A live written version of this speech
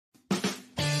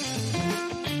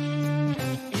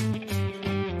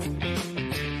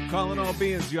Calling all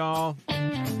beings, y'all.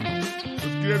 Let's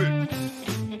get it.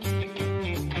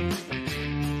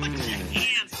 Put your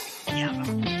hands together.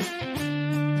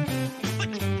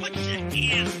 Put your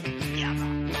hands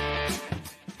together.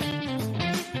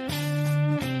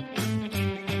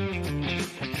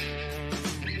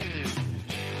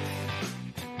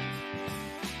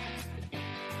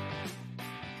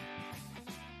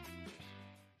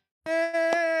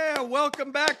 Yeah,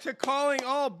 welcome back to Calling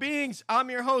All Beings. I'm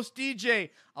your host, DJ,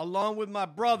 along with my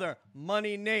brother,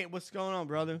 Money Nate. What's going on,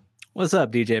 brother? What's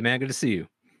up, DJ, man? Good to see you.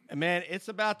 And man, it's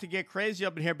about to get crazy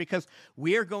up in here because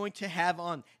we are going to have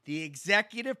on the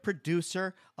executive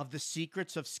producer of The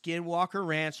Secrets of Skinwalker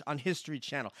Ranch on History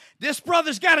Channel. This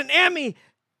brother's got an Emmy.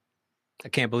 I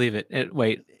can't believe it.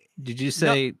 Wait, did you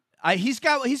say He's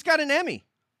got an Emmy?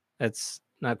 that's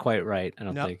not quite right? I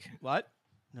don't No. think. What?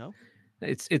 No.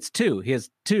 It's two. He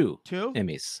has two Two?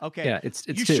 Emmys. Okay. Yeah, it's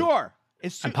You two. sure?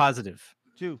 It's two. I'm positive.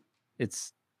 Two.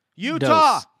 It's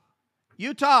Utah. Dose.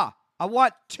 Utah. I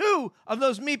want 2 of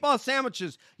those meatball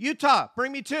sandwiches. Utah,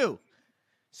 bring me 2.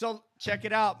 So check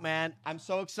it out, man. I'm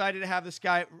so excited to have this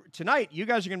guy tonight. You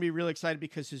guys are going to be really excited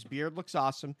because his beard looks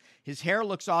awesome. His hair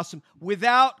looks awesome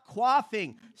without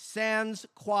quaffing. Sans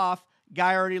quaff.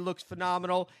 Guy already looks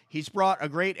phenomenal. He's brought a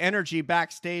great energy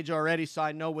backstage already, so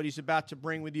I know what he's about to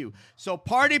bring with you. So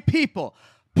party people,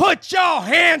 put your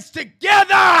hands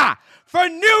together for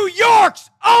New York's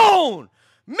own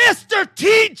Mr.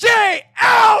 TJ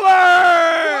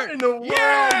Allard! What in the world?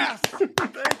 Yes!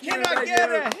 Thank you, Can I thank get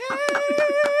you. a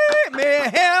amen?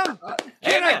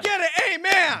 Can I get an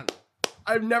amen?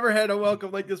 I've never had a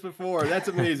welcome like this before. That's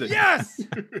amazing. Yes!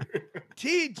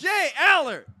 TJ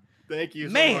Allard! Thank you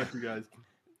so Man. much, you guys. Thank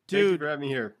Dude. you for having me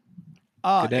here.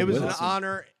 Good to have It was you an with us.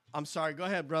 honor. I'm sorry. Go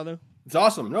ahead, brother. It's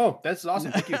awesome. No, that's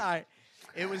awesome. Thank you.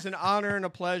 It was an honor and a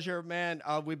pleasure, man.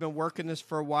 We've been working this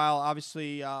for a while.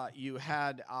 Obviously, you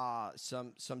had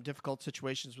some difficult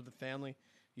situations with the family.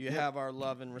 You have our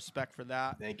love and respect for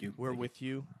that. Thank you. We're Thank you. with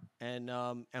you,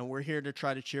 and we're here to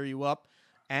try to cheer you up.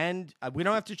 And we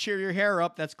don't have to cheer your hair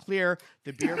up. That's clear.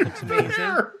 The beard looks amazing.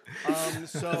 Hair.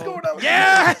 So What's going on with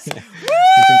yes, It's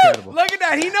Woo! incredible. Look at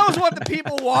that. He knows what the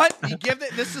people want. You give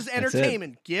it. This is it.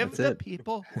 entertainment. Give That's the it.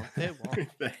 people what they want.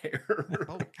 The hair.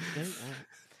 Oh, they want.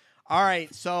 All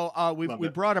right, so we Love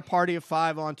it. brought a party of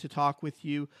 5 on to talk with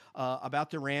you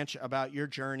about the ranch, about your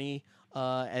journey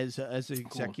as an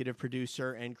executive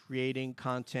producer and creating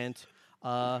content.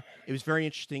 It was very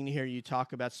interesting to hear you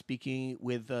talk about speaking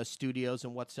with studios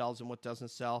and what sells and what doesn't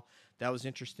sell. That was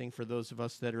interesting for those of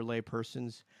us that are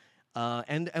laypersons.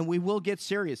 And we will get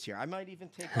serious here. I might even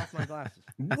take off my glasses.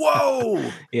 Whoa!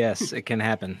 Yes, it can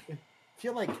happen. I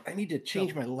feel like I need to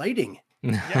change my lighting.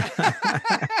 Yeah.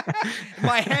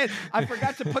 My head, I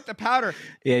forgot to put the powder.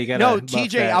 Yeah, you got to. No,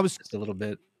 TJ, I was just a little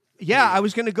bit. Yeah, I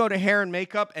was going to go to hair and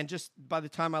makeup, and just by the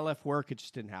time I left work, it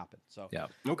just didn't happen. So, Yeah,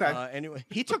 Okay. anyway,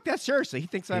 he took that seriously. He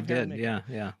thinks I you have hair and did. makeup.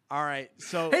 Yeah. All right.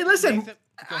 So, Hey, listen. Nathan,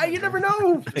 go ahead, You bro. never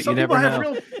know. Some never people have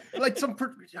know. real, like some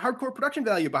hardcore production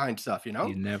value behind stuff, you know?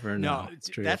 You never know. No, It's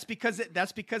true. that's because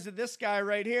of this guy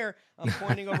right here. I'm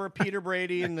pointing over at Peter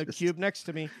Brady in the cube next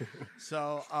to me.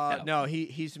 So no,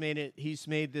 he's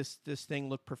made this thing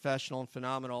look professional and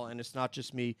phenomenal, and it's not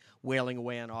just me wailing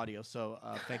away on audio. So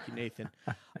thank you, Nathan.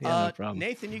 No problem.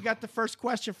 Nathan, you got the first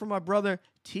question from my brother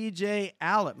TJ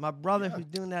Allard, my brother who's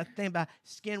doing that thing about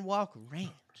Skinwalker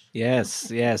Ranch. Yes.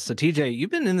 So TJ,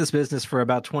 you've been in this business for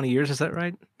about 20 years. Is that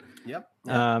right? Yep.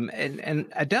 And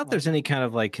I doubt there's any kind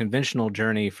of like conventional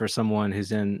journey for someone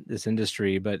who's in this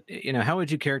industry, but how would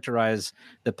you characterize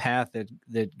the path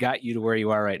that got you to where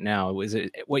you are right now? Was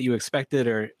it what you expected,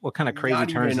 or what kind of crazy Not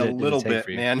turns even did a it little take bit,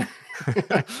 for you? man.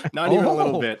 Not even a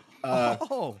little Oh. bit.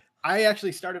 Oh, I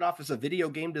actually started off as a video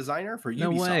game designer for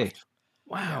No Ubisoft. way.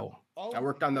 Wow. I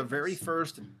worked on the very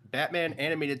first Batman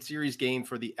animated series game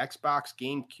for the Xbox,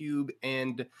 GameCube,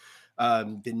 and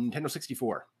the Nintendo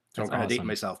 64. So That's I'm kind of dating awesome.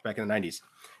 myself back in the 90s.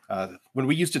 When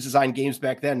we used to design games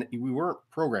back then, we weren't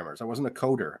programmers. I wasn't a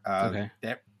coder. Okay.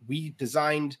 That we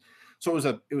designed. So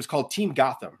it was called Team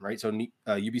Gotham, right? So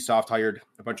Ubisoft hired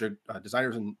a bunch of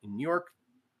designers in New York.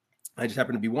 I just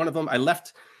happened to be one of them. I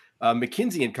left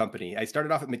McKinsey and Company. I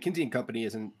started off at McKinsey and Company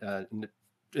as an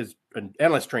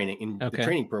analyst training in the Okay.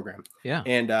 training program. Yeah.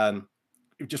 And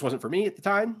it just wasn't for me at the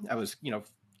time. I was,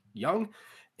 young.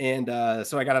 And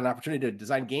so I got an opportunity to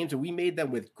design games, and we made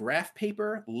them with graph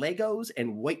paper, Legos,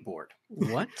 and whiteboard.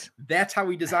 What? That's how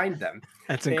we designed them.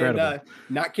 That's incredible. And,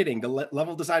 not kidding. The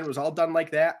level design was all done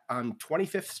like that on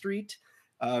 25th Street,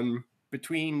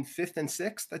 between 5th and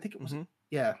 6th. I think it was. Mhm.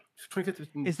 Yeah, 25th.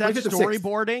 is that 25th and 6th.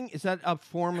 storyboarding? Is that a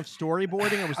form of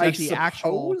storyboarding, or was I that the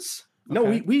actual? suppose. No,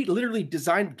 Okay. we literally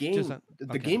designed the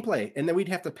okay. gameplay, and then we'd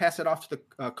have to pass it off to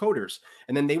the coders,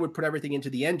 and then they would put everything into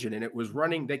the engine, and it was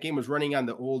running. That game was running on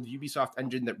the old Ubisoft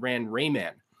engine that ran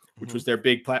Rayman, which was their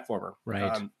big platformer.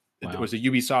 Right. It Wow. was a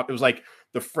Ubisoft. It was like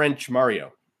the French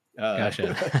Mario.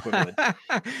 Gotcha. equivalent.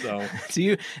 So,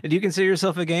 do you consider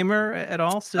yourself a gamer at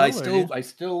all? Still, I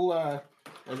still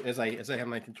as I have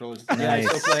my controllers. Yeah, I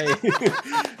still play.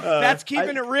 That's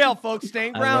keeping it real, folks.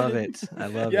 Staying I love grounded. it. I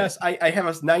love Yes, it. I have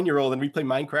a 9-year-old, and we play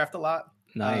Minecraft a lot.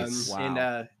 Nice. Wow.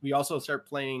 And we also start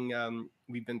playing.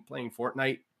 We've been playing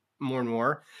Fortnite more and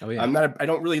more. Oh yeah. I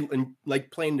don't really like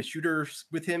playing the shooters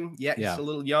with him yet. Yeah. He's a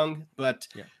little young, but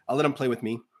Yeah. I'll let him play with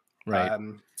me. Right.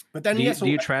 But then do you, yeah, so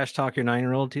do you trash talk your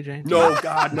 9-year-old, TJ? no,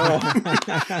 God, no.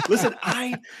 Listen,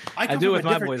 I I do it with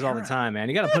my boys all the time, man.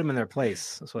 You got to put them in their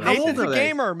place. That's what I Nathan's say. a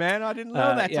gamer, man. I didn't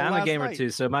know that. Yeah, till I'm a last gamer night. too.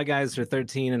 So my guys are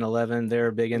 13 and 11.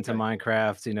 They're big into Okay.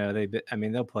 Minecraft. You know,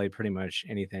 they'll play pretty much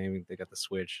anything. They got the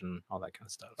Switch and all that kind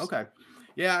of stuff. so. Okay.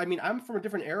 Yeah, I mean, I'm from a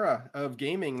different era of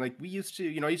gaming. Like we used to,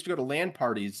 I used to go to LAN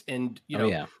parties, and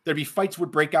yeah. there'd be fights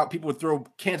would break out. People would throw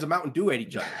cans of Mountain Dew at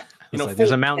each other. It's like,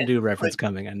 there's a full- Mountain Dew reference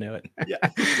coming. I knew it. Yeah.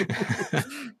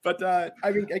 But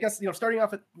I mean, I guess starting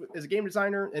off as a game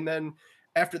designer, and then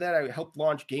after that, I helped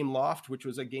launch Game Loft, which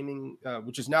was a gaming,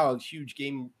 which is now a huge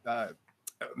game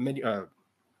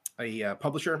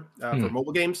publisher for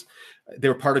mobile games. They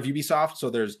were part of Ubisoft, so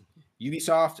there's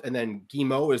Ubisoft, and then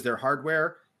Gimo is their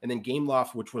hardware, and then Game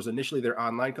Loft, which was initially their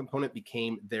online component,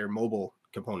 became their mobile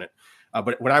component.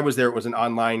 But when I was there, it was an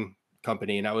online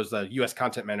company, and I was a U.S.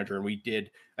 content manager, and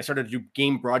I started to do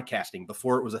game broadcasting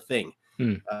before it was a thing.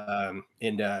 And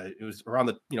it was around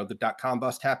the .com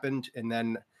bust happened, and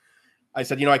then I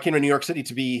said, I came to New York City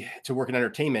to work in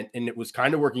entertainment, and it was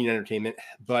kind of working in entertainment.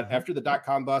 But after the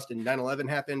 .com bust and 9/11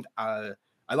 happened, I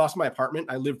lost my apartment.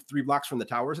 I lived 3 blocks from the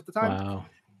towers at the time. Wow.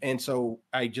 And so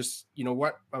I just,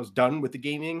 I was done with the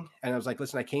gaming, and I was like,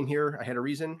 listen, I came here, I had a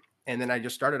reason. And then I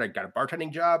just started, I got a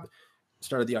bartending job,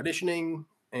 started the auditioning,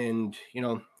 and,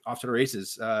 off to the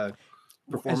races, performing.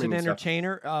 As an and stuff.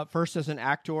 entertainer, first as an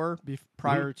actor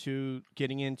prior to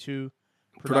getting into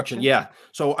production. Yeah.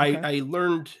 So Okay. I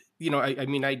learned,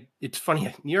 it's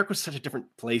funny. New York was such a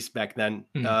different place back then.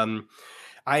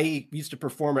 I used to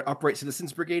perform at Upright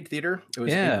Citizens Brigade Theater. It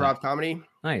was an improv comedy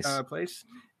Nice. place.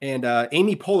 And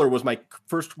Amy Poehler was one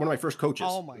of my first coaches.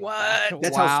 Oh my What? God.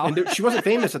 That's wow. how, and she wasn't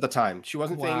famous at the time. She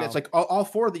wasn't Wow. famous. Like all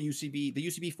 4 of the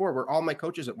UCB 4 were all my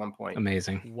coaches at one point.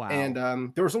 Amazing. Wow.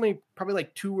 And there was only probably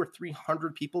like 200 or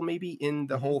 300 people maybe in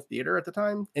the whole theater at the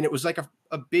time. And it was like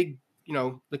a big,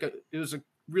 it was a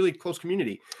really close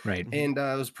community. Right. And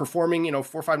I was performing, 4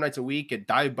 or 5 nights a week at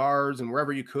dive bars and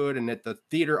wherever you could. And at the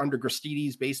theater under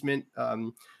Gristides basement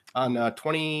on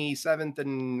 27th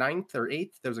and 9th or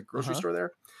 8th, there was a grocery store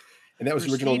there. And that was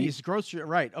the original. Gristides grocery,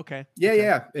 right? Okay. Yeah, Okay.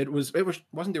 yeah. It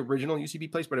wasn't the original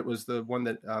UCB place, but it was the one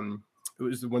that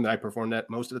I performed at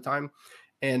most of the time.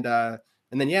 And then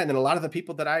a lot of the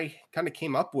people that I kind of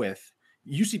came up with,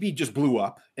 UCB just blew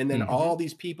up, and then all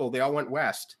these people, they all went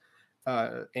west,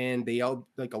 and they all,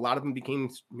 like, a lot of them became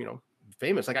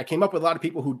famous. Like I came up with a lot of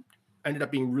people who ended up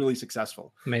being really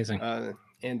successful. Amazing.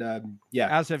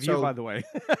 Yeah. As have you, by the way.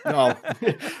 No,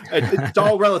 it's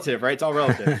all relative, right? It's all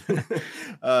relative.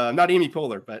 Not Amy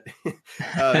Poehler, but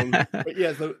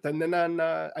yeah. So, and then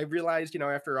I realized,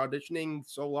 after auditioning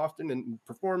so often and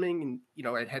performing, and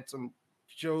I had some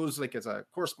shows like as a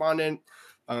correspondent,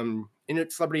 in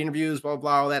celebrity interviews, blah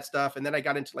blah, all that stuff. And then I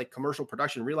got into like commercial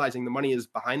production, realizing the money is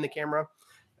behind the camera,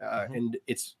 and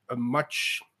it's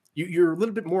you're a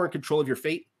little bit more in control of your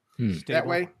fate that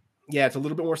way. Yeah, it's a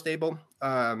little bit more stable.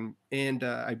 I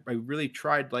really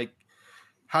tried, like,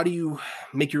 how do you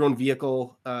make your own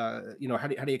vehicle? How do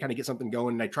you kind of get something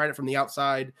going? And I tried it from the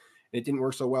outside, and it didn't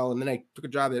work so well. And then I took a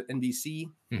job at NBC,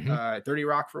 at 30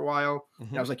 Rock for a while.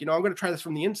 And I was like, I'm going to try this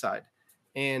from the inside.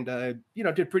 And,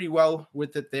 did pretty well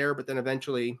with it there. But then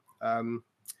eventually,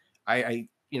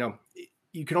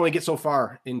 you can only get so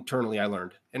far internally, I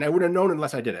learned. And I wouldn't have known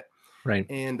unless I did it. Right.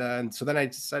 And so then I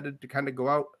decided to kind of go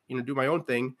out, do my own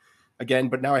thing again.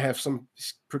 But now I have some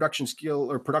production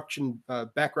skill or production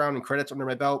background and credits under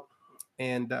my belt.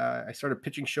 And I started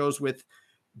pitching shows with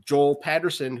Joel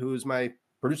Patterson, who's my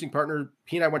producing partner.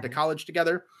 He and I went to college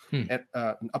together at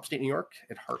upstate New York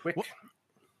at Hartwick.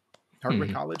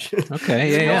 Hardwick College. Okay.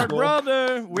 New Yeah. York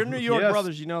brother. We're New York Yes.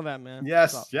 brothers. You know that, man.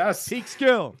 Yes. Yes. Peak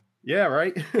skill. Yeah.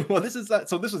 Right. Well, this is in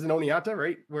Oneonta,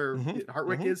 right, where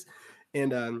Hartwick is,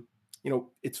 and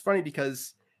it's funny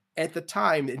because at the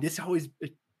time, and this always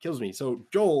kills me. So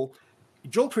Joel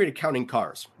created Counting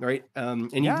Cars, right?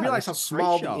 And you realize how that's a great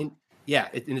small show. and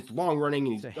it's long running,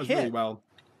 and he does really well.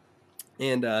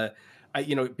 And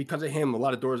because of him, a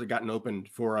lot of doors have gotten opened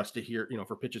for us to hear,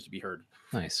 for pitches to be heard.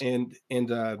 Nice. And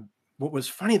what was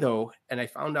funny though, and I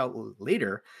found out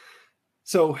later.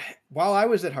 So while I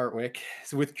was at Hartwick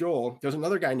with Joel, there's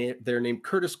another guy named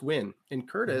Curtis Gwynn. And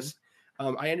Curtis,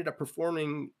 I ended up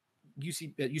performing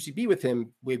at UCB with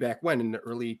him way back when in the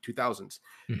early 2000s.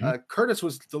 Curtis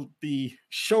was the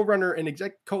showrunner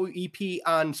and co-EP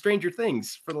on Stranger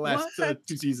Things for the last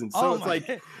 2 seasons. So it's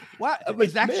like, what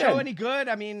is that show any good?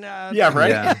 I mean, yeah,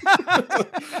 right. Yeah.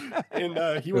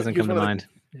 And he Doesn't come to mind.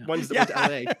 Ones that went to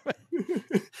LA.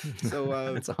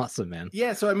 So that's awesome, man.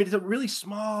 Yeah, so I mean, it's a really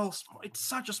small. It's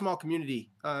such a small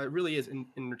community. It really is in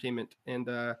entertainment, and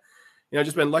I've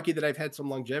just been lucky that I've had some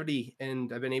longevity,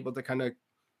 and I've been able to kind of,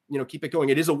 keep it going.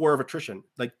 It is a war of attrition.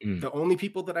 Like the only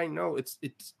people that I know, it's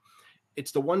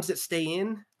the ones that stay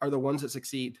in are the ones that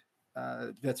succeed.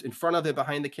 That's in front of it,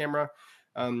 behind the camera.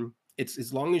 It's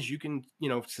as long as you can,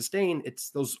 sustain. It's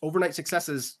those overnight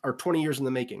successes are 20 years in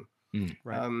the making.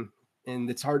 Right.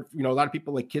 And it's hard, a lot of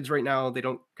people, like kids right now, they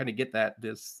don't kind of get that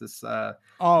this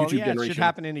YouTube generation. It should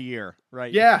happen in a year,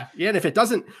 right? Yeah. And if it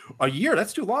doesn't, a year,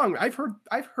 that's too long. I've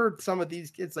heard some of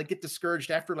these kids like get discouraged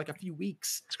after like a few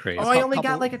weeks. It's crazy. Oh, I only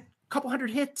got like a couple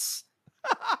hundred hits.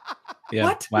 Yeah.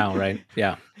 What? Wow. Right.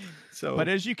 Yeah. So, but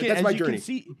as you can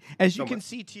see,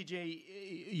 TJ,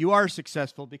 you are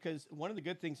successful, because one of the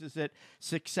good things is that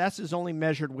success is only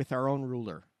measured with our own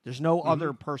ruler. There's no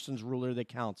other person's ruler that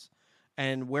counts.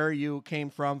 And where you came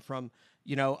from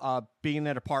being in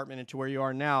that apartment into where you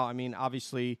are now, I mean,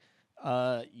 obviously,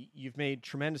 you've made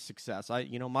tremendous success.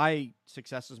 My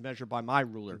success is measured by my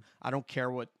ruler. I don't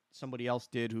care what somebody else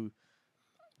did who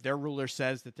their ruler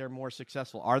says that they're more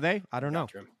successful. Are they? I don't know.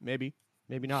 True. Maybe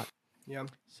not. Yeah.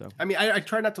 So, I mean, I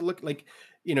try not to look like,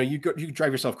 you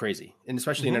drive yourself crazy, and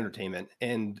especially in entertainment.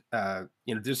 And,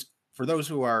 just for those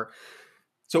who are,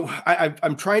 so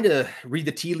I'm trying to read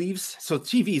the tea leaves. So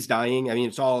TV is dying. I mean,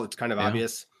 it's kind of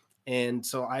obvious. And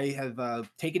so I have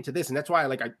taken to this, and that's why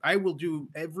I will do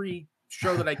every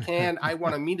show that I can. I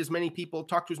want to meet as many people,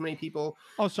 talk to as many people.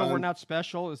 Oh, so we're not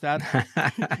special? Is that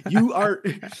you are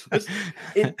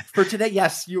for today?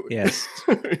 Yes, you. Yes.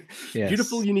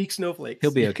 Beautiful, unique snowflakes.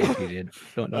 He'll be okay if you did.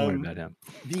 Don't worry about him.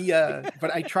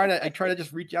 But I try to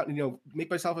just reach out and make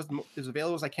myself as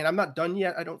available as I can. I'm not done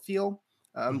yet, I don't feel.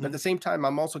 But at the same time,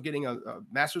 I'm also getting a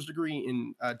master's degree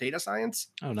in data science.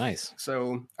 Oh, nice.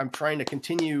 So I'm trying to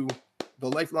continue the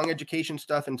lifelong education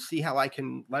stuff and see how I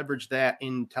can leverage that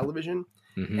in television.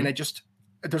 And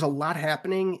there's a lot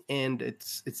happening, and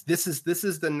this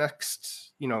is the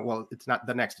next, well, it's not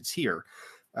the next, it's here.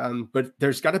 But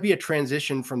there's got to be a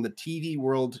transition from the TV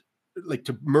world, like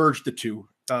to merge the two.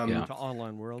 to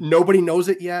online world. Nobody knows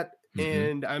it yet.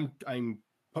 And I'm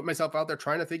putting myself out there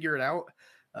trying to figure it out.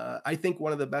 I think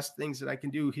one of the best things that I can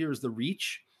do here is the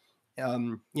reach.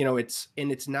 I'm, as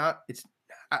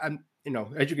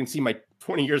you can see, my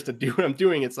 20 years to do what I'm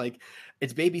doing,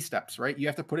 it's baby steps, right? You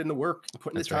have to put in the work,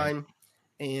 put in the time.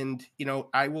 And,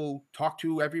 I will talk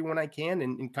to everyone I can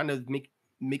and kind of make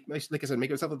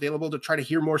myself available to try to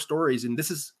hear more stories. And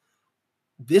this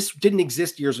didn't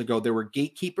exist years ago. There were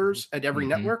gatekeepers at every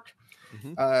network.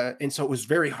 And so it was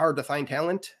very hard to find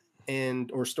talent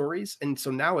or stories. And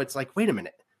so now it's like, wait a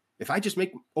minute, if I just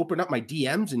open up my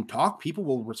DMs and talk, people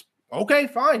will okay,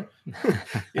 fine.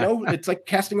 It's like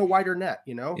casting a wider net,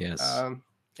 Yes.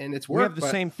 And it's We work. have the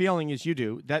same feeling as you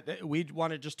do, that we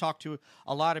want to just talk to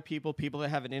a lot of people that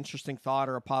have an interesting thought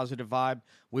or a positive vibe.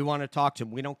 We want to talk to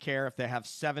them. We don't care if they have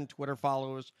 7 Twitter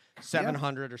followers,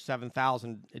 700 or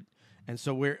 7,000. And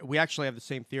so we actually have the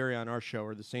same theory on our show,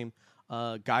 or the same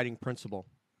guiding principle.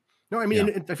 No, I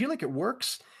mean, I feel like it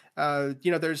works.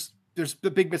 There's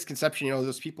the big misconception,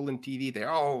 those people in TV, they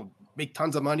make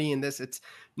tons of money in this.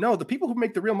 The people who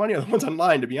make the real money are the ones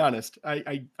online, to be honest.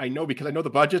 I know, because I know the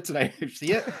budgets and I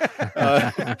see it.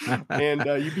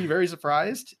 And you'd be very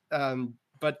surprised.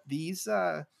 But this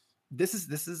is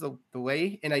the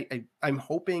way. And I'm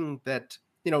hoping that,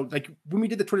 like when we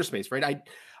did the Twitter space, right?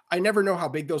 I never know how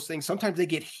big those things, sometimes they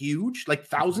get huge, like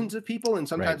thousands of people, and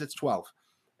sometimes it's 12.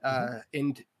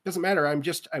 And it doesn't matter. I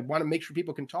want to make sure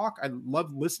people can talk. I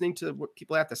love listening to what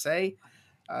people have to say.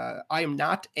 I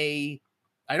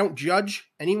don't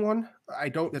judge anyone.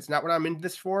 That's not what I'm in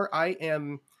this for. I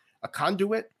am a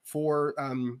conduit for,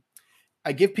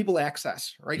 I give people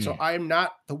access, right? So I am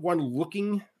not the one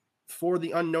looking for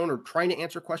the unknown or trying to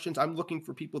answer questions. I'm looking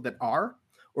for people that are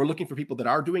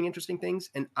doing interesting things.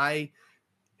 And I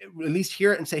at least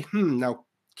hear it and say, now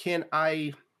can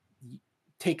I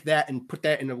take that and put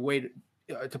that in a way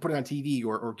to put it on TV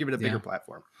or give it a bigger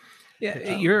platform?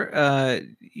 Yeah,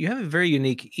 you have a very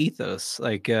unique ethos.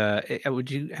 Like, how would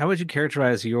you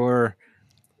characterize your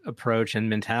approach and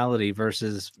mentality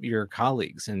versus your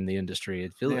colleagues in the industry?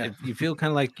 Yeah. You feel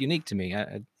kind of like unique to me.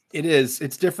 It is.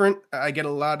 It's different. I get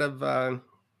a lot of I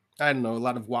don't know, a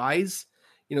lot of whys.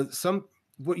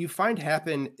 What you find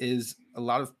happen is a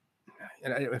lot of,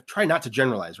 and I try not to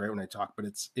generalize right when I talk, but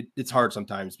it's hard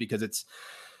sometimes because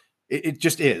it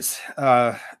just is.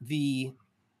 The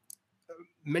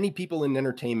many people in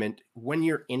entertainment, when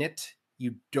you're in it,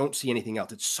 you don't see anything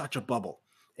else. It's such a bubble,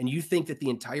 and you think that the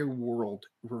entire world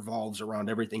revolves around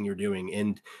everything you're doing,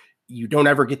 and you don't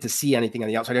ever get to see anything on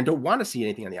the outside, and don't want to see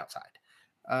anything on the outside.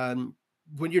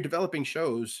 When you're developing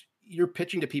shows, you're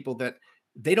pitching to people that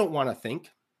they don't want to think.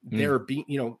 They're being,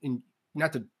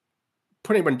 not to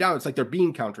put anyone down. It's like they're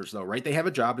bean counters though, right? They have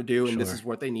a job to do and this is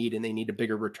what they need, and they need a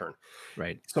bigger return.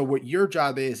 Right. So what your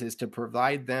job is to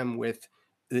provide them with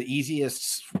the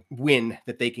easiest win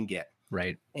that they can get.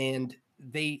 Right. And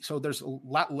so there's a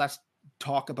lot less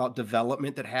talk about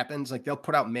development that happens. Like they'll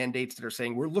put out mandates that are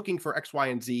saying we're looking for X, Y,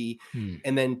 and Z.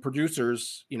 And then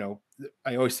producers,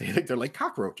 I always say like they're like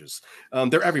cockroaches.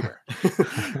 They're everywhere.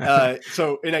 A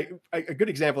good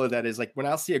example of that is like when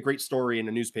I'll see a great story in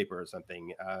a newspaper or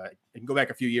something, I can go back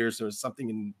a few years. There was something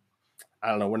in, I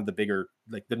don't know, one of the bigger,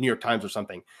 like the New York Times or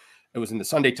something. It was in the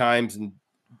Sunday Times, and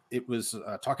it was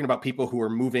talking about people who were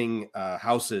moving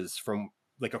houses from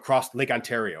like across Lake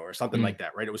Ontario or something like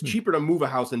that, right? It was cheaper to move a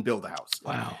house than build a house.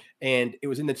 Wow. And it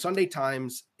was in the Sunday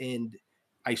Times, and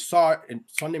I saw it in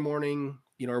Sunday morning,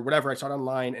 or whatever. I saw it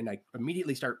online, and I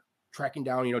immediately start tracking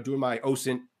down, doing my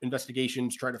OSINT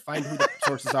investigations, trying to find who the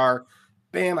sources are.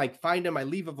 Bam, I find them. I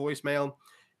leave a voicemail.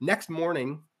 Next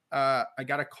morning, I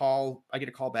get a call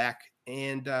back,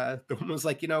 and the woman was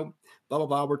like, blah, blah,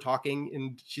 blah, we're talking.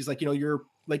 And she's like, you're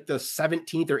like the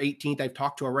 17th or 18th I've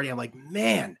talked to already. I'm like,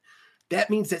 man, that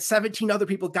means that 17 other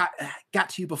people got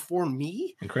to you before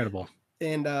me. Incredible.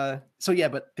 And so, yeah,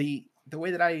 but the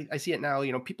way that I see it now,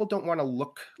 people don't want to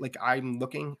look like I'm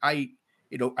looking. I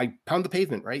pound the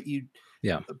pavement, right?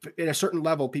 At a certain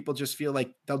level, people just feel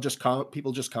like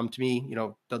people just come to me,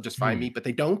 they'll just find me, but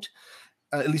they don't.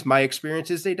 At least my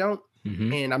experience is they don't.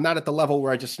 And I'm not at the level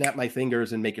where I just snap my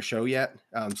fingers and make a show yet.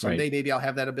 Someday maybe I'll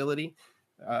have that ability.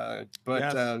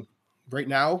 But right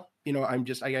now,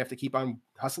 I have to keep on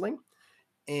hustling.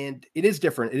 And it is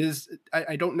different. It is.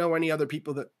 I don't know any other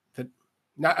people that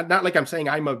not like I'm saying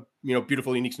I'm a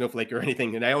beautiful, unique snowflake or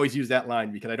anything. And I always use that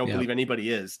line because I don't believe anybody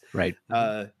is. Right.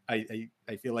 I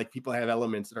feel like people have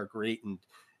elements that are great, and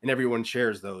everyone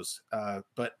shares those.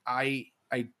 But I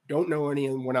don't know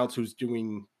anyone else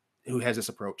who has this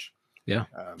approach. Yeah.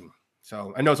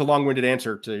 So I know it's a long-winded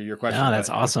answer to your question. No, that's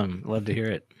awesome. Love to hear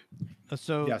it.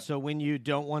 So when you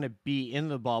don't want to be in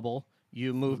the bubble,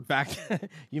 you move back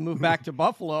to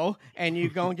Buffalo, and you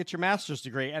go and get your master's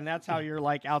degree, and that's how you're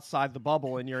like outside the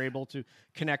bubble, and you're able to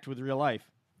connect with real life.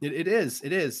 It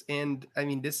is. And I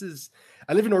mean,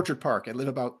 I live in Orchard Park. I live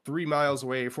about 4 miles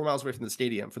away from the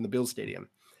stadium, from the Bills Stadium.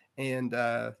 And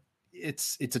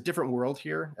it's a different world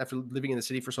here. After living in the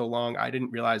city for so long, I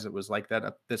didn't realize it was like that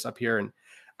up here. And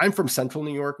I'm from central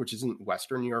New York, which isn't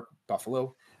Western New York,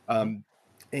 Buffalo.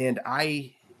 And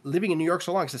living in New York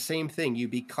so long, it's the same thing. You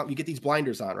get these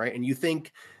blinders on, right? And you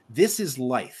think this is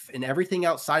life, and everything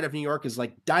outside of New York is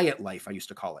like diet life, I used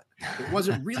to call it. It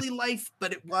wasn't really life,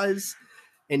 but it was.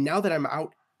 And now that I'm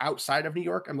outside of New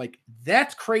York, I'm like,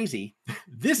 that's crazy.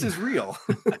 This is real.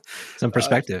 Some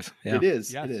perspective. Yeah. It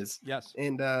is. Yes. It is. Yes.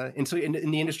 And so in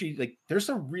the industry, like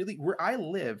where I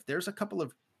live, there's a couple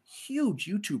of huge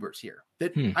YouTubers here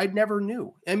that I never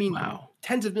knew. I mean,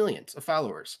 tens of millions of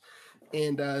followers.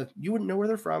 And you wouldn't know where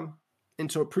they're from. And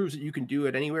so it proves that you can do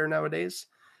it anywhere nowadays.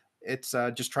 It's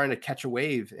just trying to catch a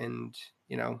wave. And,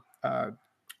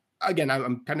 again,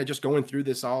 I'm kind of just going through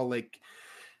this all like,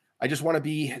 I just want to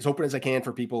be as open as I can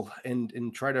for people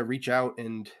and try to reach out.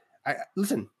 And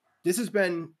listen, this has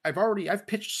been, I've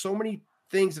pitched so many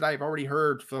things that I've already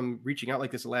heard from reaching out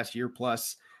like this the last year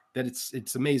plus that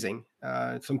it's amazing.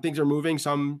 Some things are moving,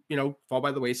 some, fall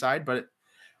by the wayside, but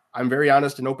I'm very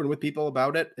honest and open with people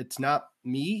about it. It's not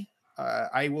me.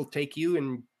 I will take you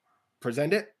and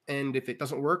present it. And if it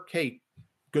doesn't work, hey,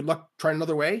 good luck trying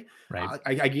another way. Right.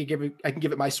 I can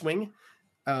give it my swing.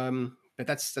 But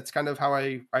that's kind of how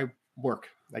I work,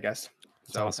 I guess.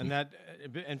 So awesome.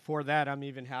 And for that, I'm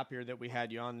even happier that we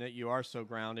had you on, that you are so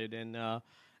grounded and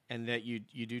that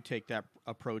you do take that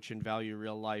approach and value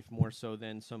real life more so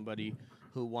than somebody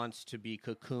who wants to be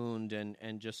cocooned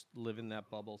and just live in that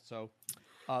bubble. So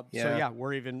So Yeah. yeah,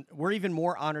 we're even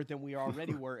more honored than we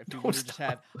already were if we would have just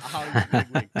had a Hollywood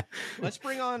bigwig. Let's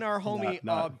bring on our homie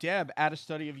Deb, at a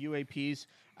study of UAPs,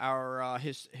 our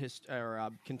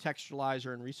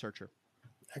contextualizer and researcher.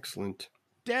 Excellent.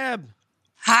 Deb.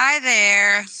 Hi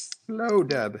there. Hello,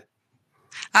 Deb.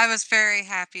 I was very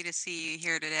happy to see you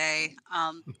here today.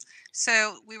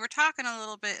 So we were talking a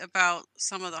little bit about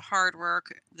some of the hard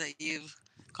work that you've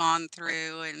gone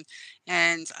through,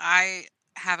 and I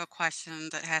have a question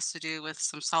that has to do with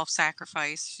some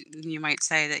self-sacrifice, you might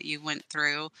say, that you went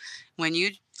through when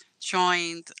you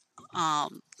joined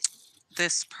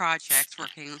this project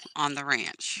working on the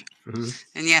ranch. Mhm.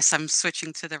 And yes, I'm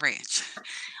switching to the ranch.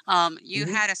 You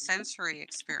had a sensory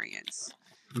experience.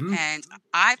 Mhm. And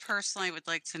I personally would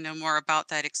like to know more about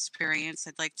that experience.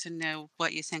 I'd like to know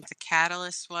what you think the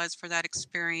catalyst was for that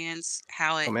experience,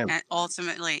 how it man.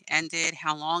 ultimately ended,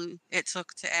 how long it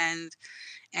took to end.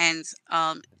 And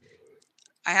I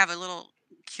have a little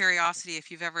curiosity if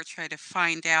you've ever tried to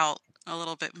find out a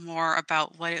little bit more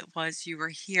about what it was you were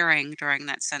hearing during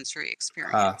that sensory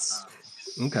experience.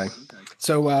 Okay.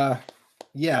 So,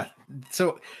 yeah.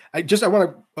 So I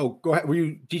want to. Oh, go ahead. Were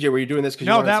you doing this?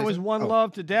 No, that was one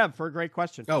love to Deb for a great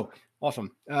question. Oh,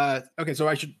 awesome. Okay, so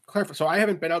I should clarify. So I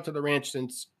haven't been out to the ranch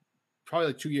since probably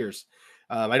like 2 years.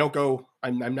 I don't go.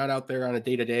 I'm not out there on a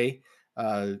day to day.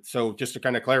 So just to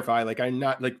kind of clarify, like I'm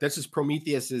not like this is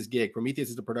Prometheus's gig. Prometheus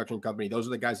is the production company. Those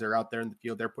are the guys that are out there in the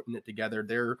field. They're putting it together.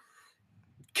 They're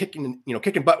kicking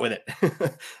butt with it.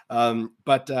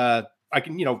 But I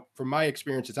can, from my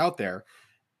experiences out there,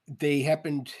 they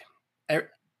happened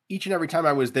each and every time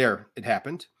I was there. It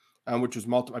happened, which was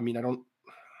multiple.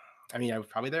 I was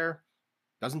probably there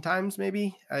a dozen times,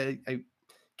 maybe. I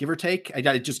give or take.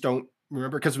 I just don't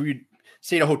remember because we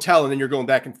stay at a hotel and then you're going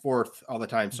back and forth all the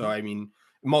time. So I mean,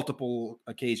 multiple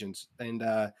occasions, and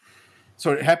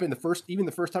so it happened the first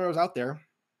time I was out there.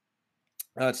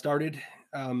 It started.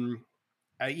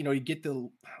 You get the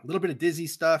little bit of dizzy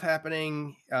stuff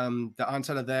happening. The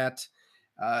onset of that.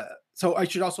 So I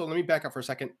should also let me back up for a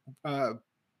second.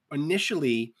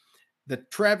 Initially, the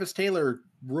Travis Taylor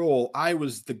role, I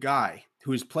was the guy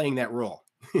who was playing that role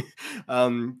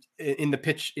in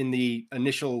the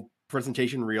initial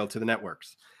presentation reel to the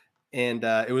networks, and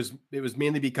it was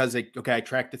mainly because I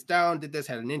tracked this down, did this,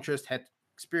 had an interest, had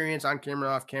experience on camera,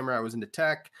 off camera. I was into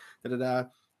tech,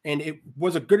 and it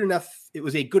was a good enough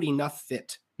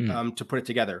fit to put it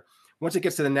together. Once it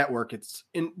gets to the network,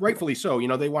 and rightfully so,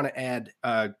 they want to add,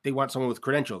 they want someone with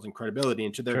credentials and credibility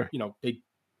into their, they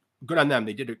good on them.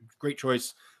 They did a great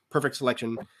choice, perfect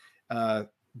selection.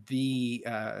 But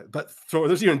so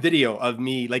there's even video of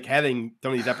me like having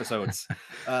some of these episodes.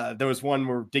 There was one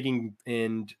where digging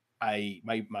and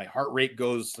my heart rate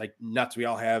goes like nuts. We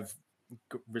all have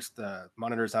wrist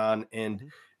monitors on, and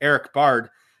Eric Bard,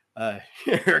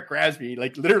 Eric grabs me,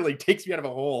 like literally takes me out of a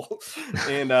hole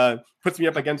and puts me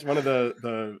up against one of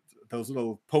those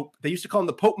little Pope. They used to call them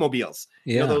the Pope mobiles.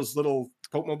 Yeah. Those little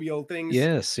Pope mobile things.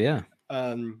 Yes. Yeah.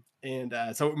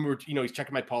 So we're, he's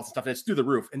checking my pulse and stuff, and it's through the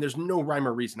roof, and there's no rhyme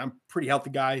or reason. I'm a pretty healthy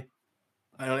guy.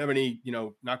 I don't have any,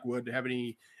 knock wood, have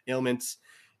any ailments.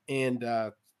 And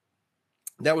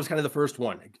that was kind of the first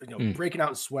one, breaking out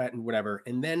in sweat and whatever.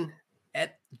 And then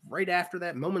right after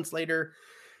that, moments later,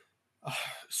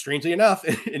 strangely enough,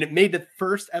 and it made the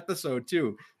first episode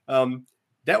too.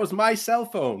 That was my cell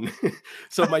phone.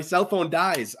 So my cell phone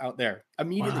dies out there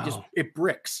immediately. Wow. Just it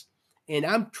bricks. And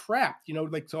I'm trapped,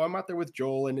 so I'm out there with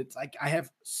Joel, and it's like I have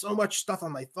so much stuff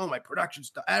on my phone, my production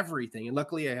stuff, everything. And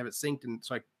luckily I have it synced, and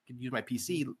so I could use my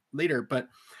PC later. But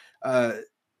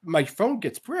my phone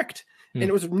gets bricked, and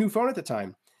it was a new phone at the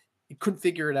time. I couldn't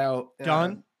figure it out.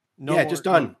 Done? Just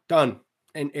done.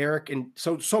 And Eric, and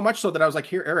so much so that I was like,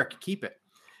 "Here, Eric, keep it."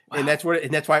 Wow. And that's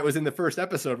why it was in the first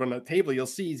episode. On the table, you'll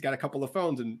see he's got a couple of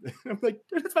phones, and I'm like,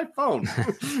 "That's my phone."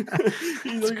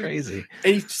 That's crazy.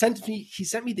 And he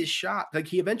sent me this shot. Like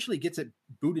he eventually gets it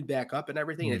booted back up and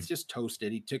everything, and it's just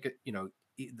toasted. He took it,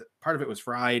 part of it was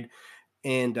fried,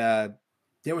 and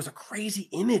there was a crazy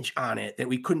image on it that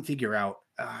we couldn't figure out.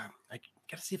 I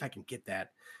gotta see if I can get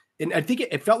that. And I think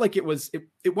it felt like it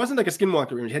wasn't like a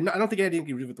Skinwalker image. I don't think it had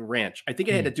anything to do with the ranch. I think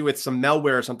it had to do with some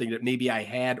malware or something that maybe I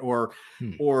had, or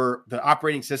the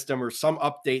operating system, or some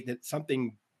update that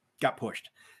something got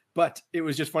pushed. But it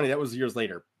was just funny. That was years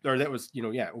later, or that was,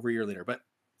 over a year later. But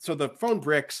so the phone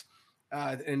bricks,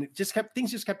 and things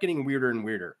just kept getting weirder and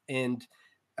weirder. And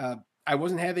I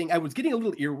was getting a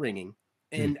little ear ringing,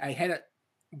 and I had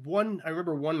I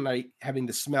remember one night having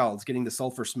getting the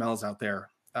sulfur smells out there.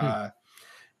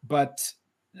 But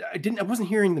I wasn't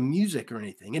hearing the music or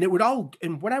anything. And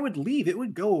and when I would leave, it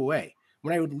would go away.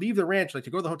 When I would leave the ranch, like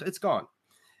to go to the hotel, it's gone.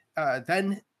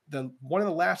 then one of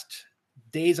the last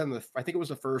days I think it was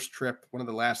the first trip, one of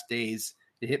the last days,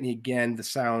 it hit me again, the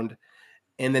sound.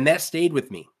 And then that stayed with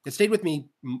me. It stayed with me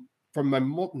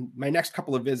from my next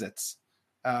couple of visits,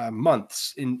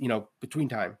 months in, between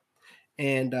time.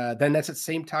 And then that's at the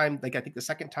same time, like I think the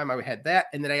second time I had that.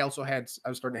 And then I was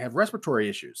starting to have respiratory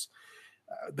issues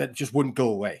that just wouldn't go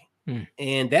away.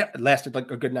 And that lasted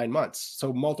like a good 9 months.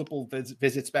 So multiple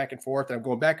visits back and forth. And I'm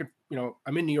going back and,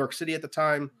 I'm in New York City at the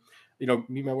time, me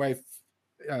and my wife,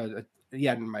 and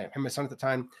my son at the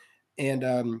time. And,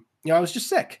 I was just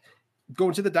sick.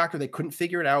 Going to the doctor, they couldn't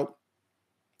figure it out.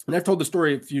 And I've told the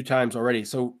story a few times already.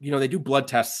 So, they do blood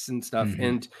tests and stuff.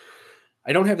 And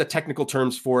I don't have the technical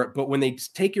terms for it, but when they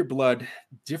take your blood,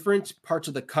 different parts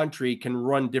of the country can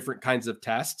run different kinds of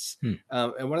tests.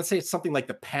 And when I say it's something like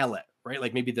the palette, right?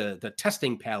 Like maybe the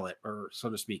testing palette, or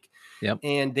so to speak. Yep.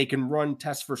 And they can run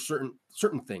tests for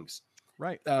certain things.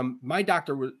 Right. My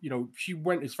doctor was, she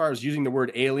went as far as using the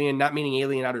word alien, not meaning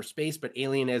alien outer space, but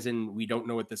alien as in we don't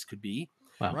know what this could be.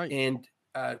 Wow. Right. And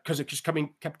because it just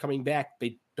kept coming back,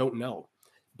 they don't know.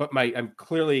 But my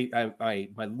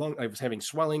lung, I was having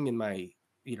swelling in my,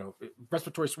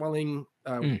 respiratory swelling.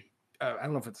 I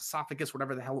don't know if it's esophagus,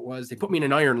 whatever the hell it was. They put me in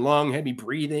an iron lung, had me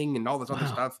breathing and all this other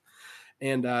stuff.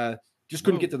 And just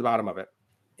couldn't get to the bottom of it.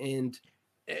 And,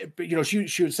 but,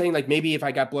 she was saying like, maybe if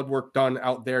I got blood work done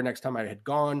out there next time I had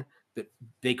gone, that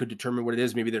they could determine what it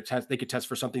is. Maybe they could test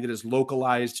for something that is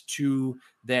localized to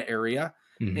that area.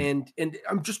 And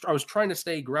I was trying to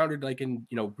stay grounded, like in,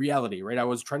 reality, right? I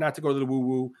was trying not to go to the woo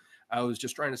woo. I was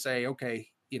just trying to say, okay,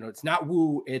 it's not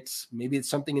woo. Maybe it's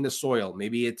something in the soil.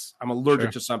 Maybe I'm allergic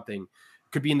to something.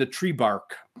 Could be in the tree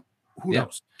bark. Who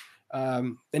knows?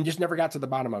 And just never got to the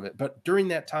bottom of it. But during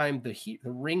that time, the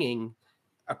ringing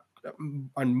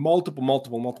on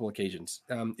multiple occasions,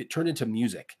 it turned into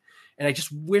music. And I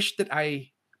just wish that I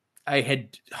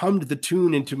had hummed the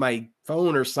tune into my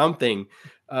phone or something.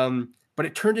 But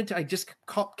it turned into, I just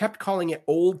kept calling it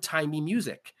old timey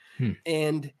music.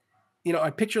 And, I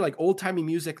picture like old timey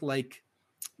music, like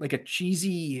a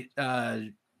cheesy,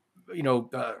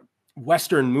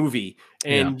 Western movie.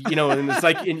 And, and it's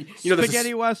like,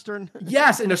 spaghetti Western.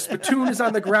 Yes. And a spittoon is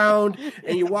on the ground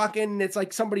and you walk in and it's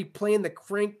like somebody playing the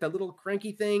little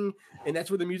cranky thing. And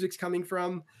that's where the music's coming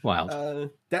from. Wow.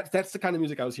 That's the kind of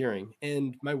music I was hearing.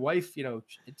 And my wife,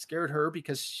 it scared her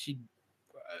because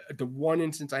the one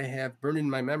instance I have burned in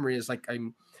my memory is like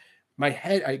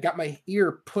I got my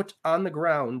ear put on the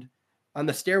ground on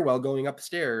the stairwell going up the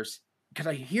stairs because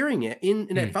I'm hearing it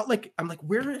and it felt like, I'm like,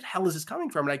 where the hell is this coming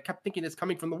from? And I kept thinking it's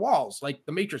coming from the walls, like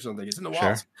the Matrix or something. It's in the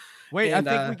walls. Wait, I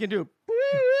think we can do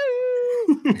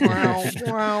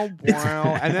wow.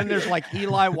 And then there's like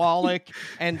Eli Wallach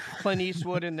and Clint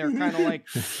Eastwood and they're kind of like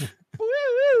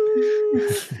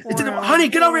honey,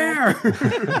 get over here.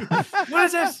 What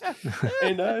is this?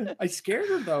 And I scared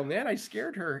her though, man. I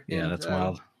scared her. Yeah, that's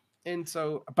wild. And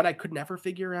so, but I could never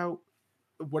figure out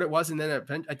what it was. And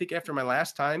then I think after my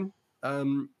last time,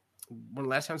 one of the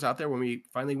last times out there when we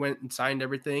finally went and signed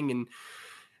everything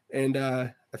and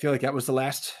I feel like that was the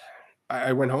last.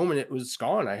 I went home and it was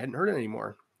gone. I hadn't heard it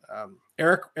anymore.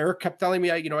 Eric kept telling me,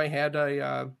 I had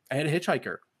a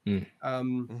hitchhiker.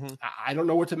 I don't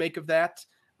know what to make of that.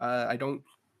 I don't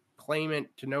claim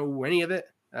it to know any of it.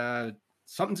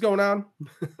 Something's going on.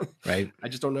 Right. I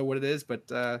just don't know what it is, but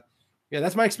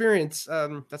that's my experience.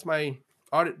 That's my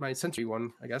sensory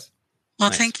one, I guess. Well,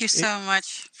 thank you so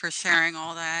much for sharing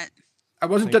all that. I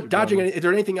wasn't dodging any. Is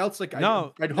there anything else? Like,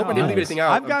 no, I hope I didn't leave anything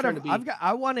out.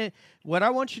 What I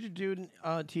want you to do,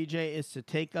 TJ, is to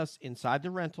take us inside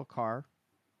the rental car.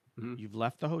 You've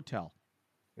left the hotel.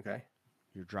 Okay.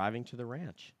 You're driving to the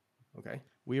ranch. Okay.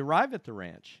 We arrive at the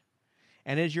ranch.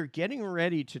 And as you're getting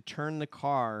ready to turn the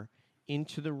car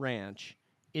into the ranch,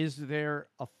 is there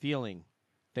a feeling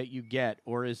that you get,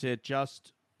 or is it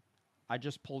just, I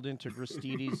just pulled into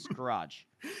Gristides' garage?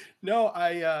 No,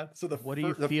 what do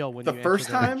you feel when the you first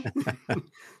enter time?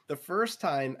 The first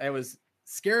time I was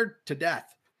scared to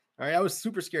death. All right, I was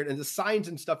super scared, and the signs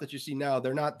and stuff that you see now,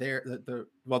 they're not there. The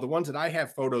ones that I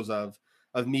have photos of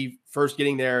me first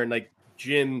getting there, and like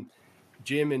Jim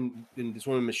and this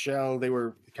woman Michelle, they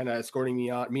were kind of escorting me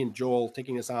on. Me and Joel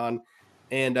taking us on,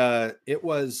 and it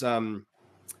was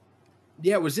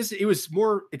it was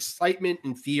more excitement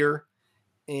and fear,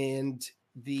 and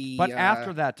But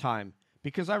after that time,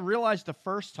 because I realized the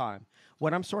first time,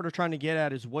 what I'm sort of trying to get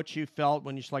at is what you felt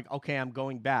when you're just like, okay, I'm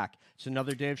going back. It's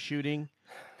another day of shooting.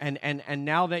 And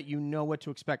now that you know what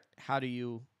to expect, how do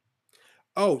you?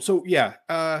 Oh, so yeah.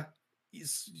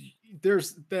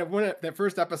 There's that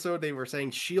first episode, they were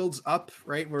saying shields up,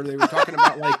 right? Where they were talking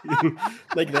about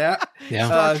like that. Yeah.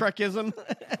 Star Trekism.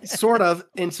 Sort of.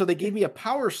 And so they gave me a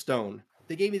power stone.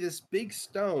 They gave me this big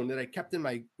stone that I kept in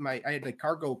my I had like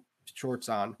cargo shorts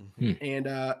on, and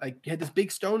I had this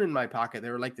big stone in my pocket.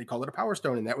 They called it a power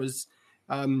stone, and that was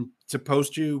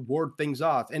supposed to ward things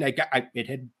off. And it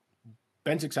had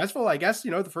been successful, I guess,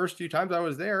 the first few times I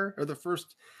was there, or the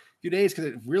first few days, because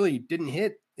it really didn't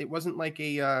hit. It wasn't like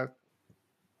a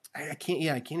I can't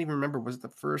even remember. Was it the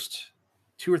first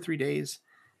 2 or 3 days?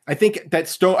 I think that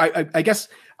stone, I guess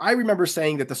I remember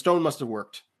saying that the stone must have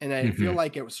worked. And I feel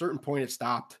like at a certain point it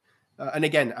stopped. And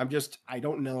again, I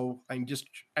don't know.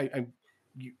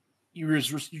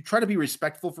 You try to be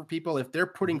respectful for people. If they're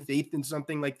putting faith in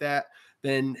something like that,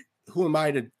 then who am I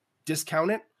to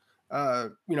discount it?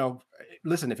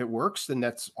 Listen, if it works, then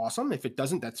that's awesome. If it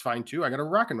doesn't, that's fine too. I got a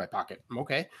rock in my pocket. I'm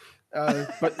okay.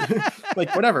 But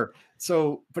like whatever.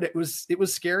 So, but it was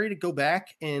scary to go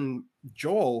back, and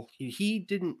Joel, he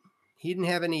didn't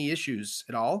have any issues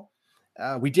at all.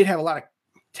 We did have a lot of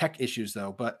tech issues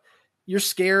though, but you're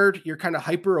scared, you're kind of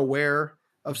hyper aware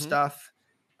of stuff.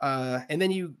 And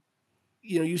then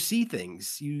you see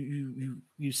things,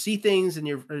 you see things, and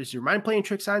is your mind playing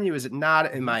tricks on you? Is it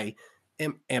not? Am I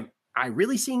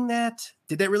really seeing that?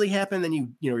 Did that really happen?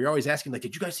 Then you're always asking, like,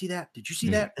 did you guys see that? Did you see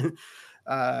that?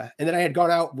 And then I had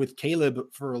gone out with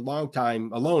Caleb for a long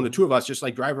time alone, the two of us, just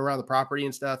like driving around the property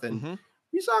and stuff. And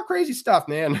we saw crazy stuff,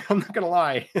 man. I'm not going to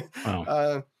lie.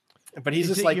 Wow. But he's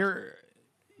just like,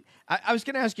 I was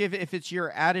going to ask you if it's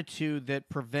your attitude that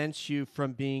prevents you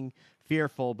from being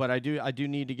fearful, but I do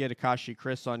need to get Akashi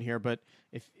Chris on here. But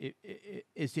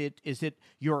is it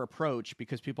your approach?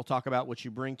 Because people talk about what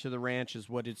you bring to the ranch is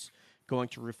what it's going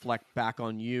to reflect back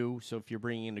on you. So if you're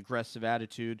bringing an aggressive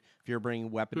attitude, if you're bringing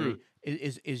weaponry,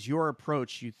 is your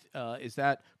approach is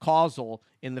that causal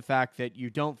in the fact that you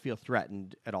don't feel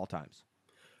threatened at all times?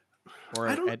 Or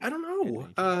I don't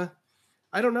know.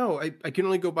 I don't know. I can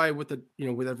only go by with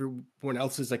with everyone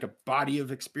else's like a body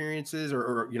of experiences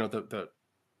or the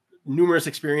numerous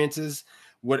experiences.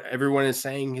 What everyone is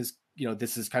saying is,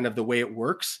 this is kind of the way it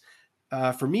works.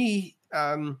 For me,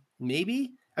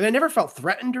 maybe. I mean, I never felt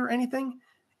threatened or anything.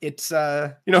 It's,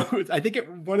 I think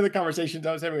one of the conversations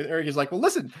I was having with Eric is like, well,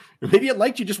 listen, maybe it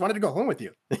liked you, just wanted to go home with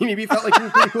you. Maybe it felt like you were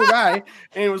a pretty cool guy.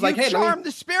 And it was like, hey, charm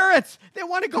the spirits. They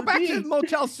want to go back to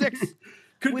Motel 6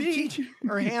 Could be.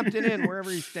 Or Hampton Inn, wherever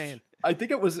he's staying. I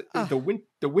think it was the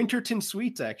Winterton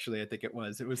Suites, actually. I think it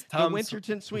was. It was Tom's. The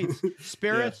Winterton Suites.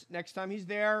 Spirits, next time he's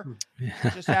there,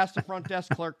 just ask the front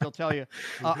desk clerk. They'll tell you.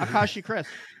 Akashi Chris.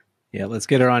 Yeah, let's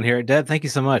get her on here. Deb, thank you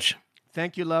so much.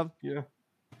 Thank you, love. Yeah.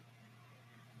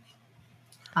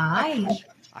 Hi.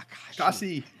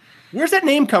 Akashi. Where's that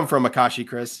name come from, Akashi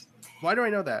Chris? Why do I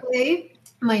know that?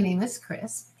 My name is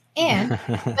Chris.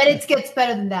 But it gets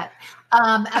better than that.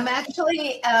 I'm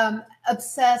actually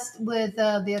obsessed with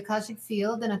the Akashic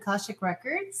field and Akashic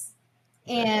records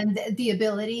and the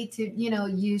ability to,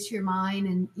 use your mind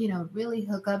and, really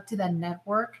hook up to that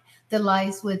network that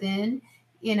lies within,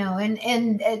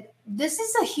 and this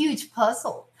is a huge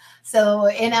puzzle. So,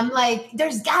 and I'm like,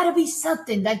 there's got to be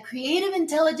something, that creative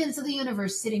intelligence of the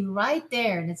universe sitting right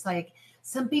there. And it's like,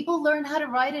 some people learn how to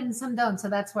write it and some don't. So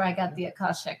that's where I got the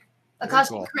Akashic.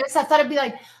 Akashi Chris. I thought it'd be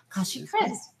like Akashi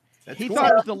Chris. He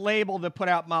thought it was the label that put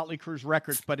out Motley Crue's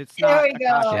records, but it's not. There we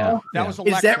go. Yeah. That was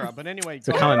Elektra. But anyway, it's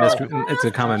a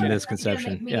common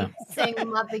misconception. Yeah. Saying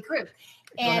Motley Crue.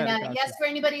 And yes, for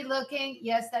anybody looking,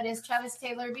 yes, that is Travis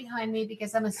Taylor behind me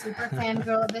because I'm a super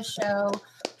fangirl of the show.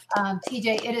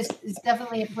 TJ, it's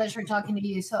definitely a pleasure talking to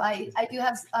you. So I do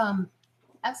have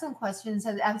some questions.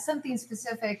 I have something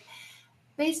specific.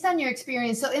 Based on your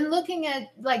experience, so in looking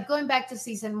at like going back to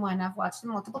season 1, I've watched it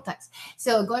multiple times.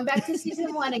 So going back to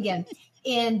season 1 again,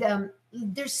 and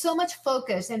there's so much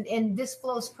focus, and this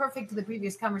flows perfect to the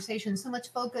previous conversation. So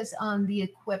much focus on the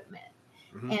equipment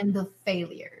and the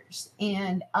failures,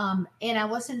 and I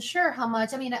wasn't sure how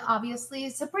much. I mean, obviously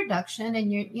it's a production,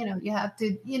 and you have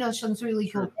to show some really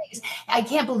cool things. I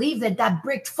can't believe that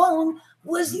bricked phone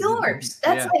was yours.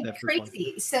 That's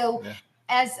crazy. So. Yeah.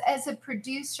 As a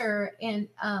producer, and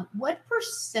what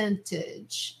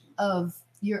percentage of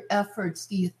your efforts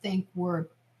do you think were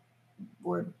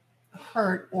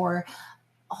hurt or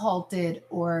halted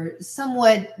or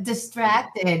somewhat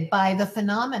distracted by the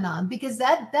phenomenon? Because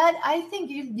that I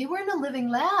think you were in a living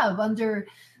lab under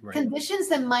conditions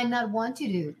that might not want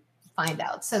you to find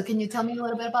out. So can you tell me a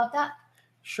little bit about that?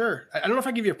 Sure. I don't know if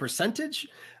I give you a percentage.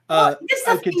 Just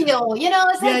a feel,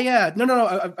 It's like,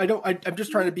 No. I don't. I'm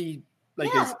just trying to be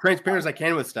as transparent as I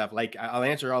can with stuff. Like I'll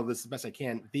answer all this as best I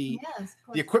can. The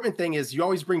equipment thing is you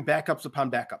always bring backups upon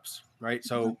backups, right?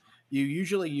 So you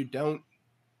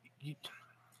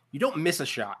you don't miss a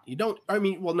shot. You don't. I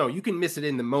mean, well, no, you can miss it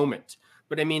in the moment.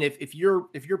 But I mean, if your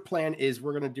plan is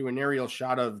we're going to do an aerial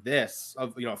shot of this,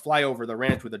 of fly over the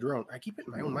ranch with a drone. I keep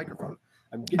hitting my own microphone.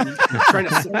 I'm trying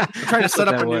to set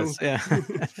up a new. Yeah.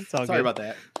 Sorry about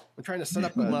that. I'm trying to set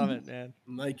up a Love it, man.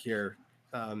 mic here.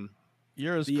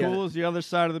 You're as cool as the other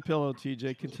side of the pillow,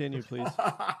 TJ. Continue, please.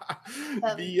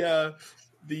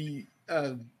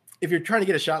 If you're trying to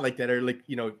get a shot like that, or like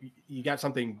you got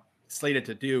something slated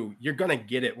to do, you're gonna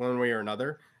get it one way or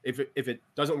another. If it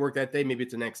doesn't work that day, maybe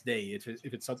it's the next day. If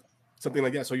it's something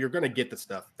like that, so you're gonna get the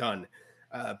stuff done.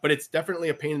 But it's definitely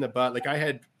a pain in the butt. Like I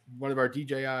had one of our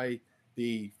DJI,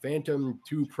 the Phantom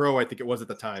 2 Pro, I think it was at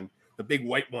the time, the big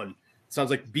white one. Sounds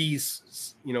like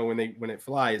bees, when it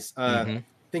flies.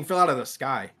 Thing fell out of the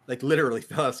sky, like literally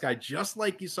fell out of the sky, just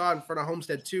like you saw in front of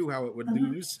Homestead 2, how it would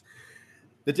lose.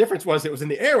 The difference was it was in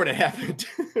the air when it happened.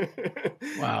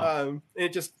 Wow.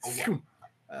 It just,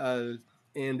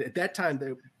 and at that time,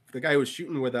 the guy who was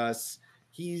shooting with us,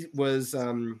 he was,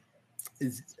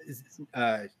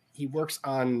 he works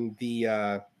on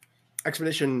the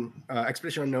Expedition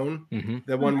Unknown,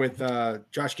 the one with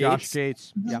Josh Gates. Josh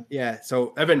Gates. Yeah.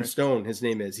 So Evan Stone, his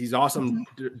name is. He's awesome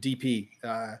DP.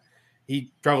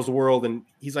 He travels the world, and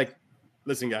he's like,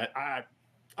 "Listen, guy,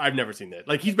 I've never seen that.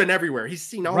 Like, he's been everywhere. He's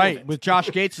seen all of it. With Josh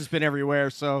Gates has been everywhere.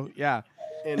 So yeah."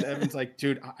 And Evan's like,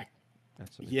 "Dude,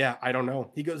 I don't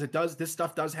know." He goes, this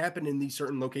stuff does happen in these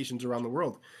certain locations around the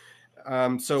world.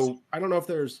 So I don't know if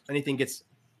there's anything gets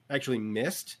actually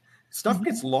missed. Stuff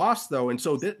gets lost though, and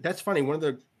so that's funny. One of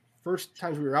the first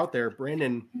times we were out there,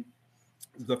 Brandon,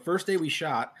 the first day we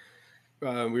shot. We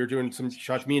were doing some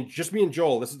shots. Me and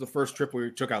Joel. This is the first trip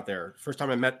we took out there. First time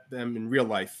I met them in real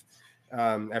life.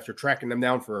 After tracking them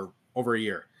down for over a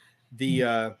year,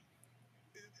 when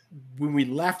we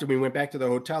left and we went back to the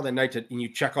hotel that night, and you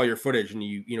check all your footage, and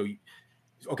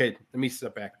okay, let me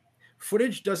step back.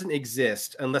 Footage doesn't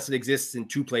exist unless it exists in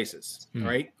two places,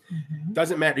 right?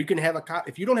 Doesn't matter. You can have a copy.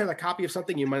 If you don't have a copy of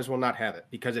something, you might as well not have it,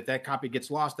 because if that copy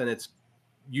gets lost, then it's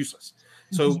useless.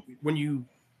 So when you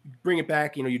bring it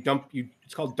back,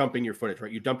 it's called dumping your footage,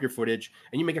 right? You dump your footage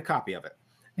and you make a copy of it.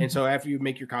 And so after you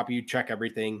make your copy, you check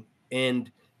everything.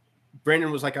 And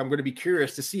Brandon was like, I'm going to be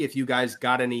curious to see if you guys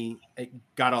got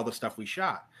all the stuff we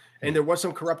shot. And there was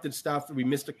some corrupted stuff. We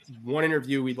missed one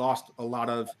interview. We lost a lot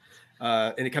of,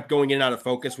 and it kept going in and out of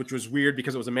focus, which was weird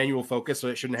because it was a manual focus. So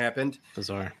it shouldn't have happened.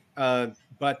 Bizarre.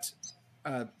 But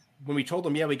when we told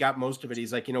him, we got most of it,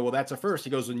 he's like, well, that's a first. He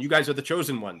goes, and you guys are the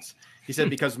chosen ones. He said,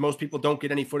 because most people don't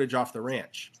get any footage off the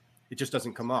ranch. It just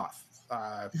doesn't come off.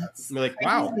 We're like,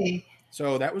 wow.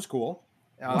 So that was cool.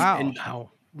 Wow.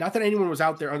 Not that anyone was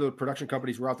out there, other production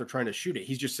companies were out there trying to shoot it.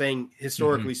 He's just saying,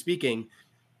 historically speaking,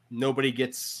 nobody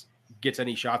gets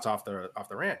any shots off the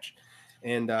ranch.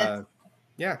 And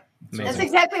that's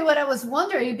exactly what I was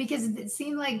wondering, because it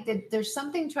seemed like that there's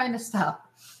something trying to stop.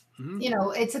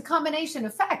 It's a combination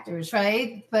of factors,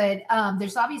 right? But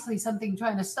there's obviously something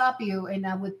trying to stop you, and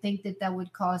I would think that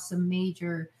would cause some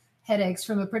major headaches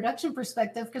from a production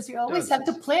perspective, because you always have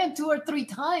to plan 2 or 3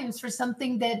 times for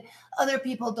something that other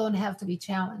people don't have to be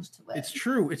challenged with. It's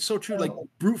true. It's so true. Like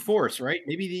brute force, right?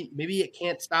 Maybe it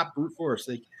can't stop brute force.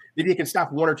 Like maybe it can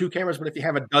stop 1 or 2 cameras, but if you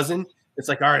have a dozen, it's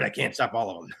like, all right, I can't stop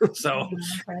all of them. So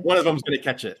one of them's going to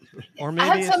catch it. Or maybe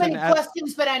I have so many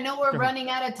questions, but I know we're running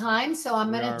out of time, so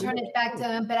I'm going to turn it back to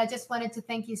him. But I just wanted to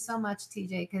thank you so much,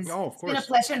 TJ, because it's been a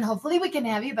pleasure, and hopefully we can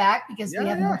have you back because we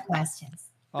have more questions.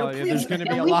 Oh, yeah, there's going to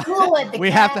be a we lot. We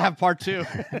have to have part 2.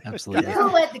 Absolutely.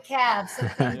 Cool at the cab, so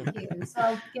thank you. So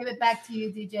I'll give it back to you,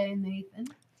 DJ and Nathan.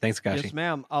 Thanks, Kashi. Yes,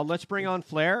 ma'am. Let's bring on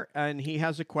Flair, and he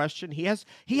has a question. He has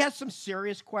some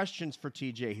serious questions for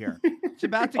TJ here. It's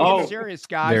about to get serious,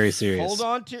 guys. Very serious. Hold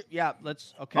on to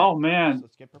okay. Oh man,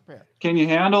 let's get prepared. Can you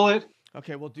handle it?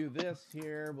 Okay, we'll do this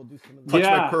here. We'll do some of Touch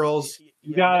my pearls.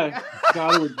 You gotta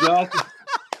adjust.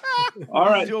 All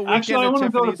right. Actually, I want to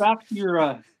go back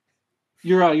to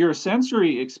your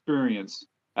sensory experience.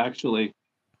 Actually,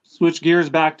 switch gears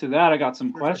back to that. I got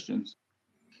some questions.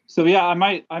 So yeah, I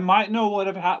might know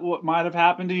what might have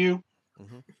happened to you.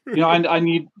 I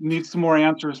need some more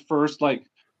answers first. Like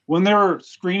when they were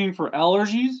screening for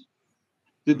allergies,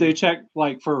 did they check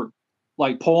for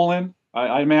pollen?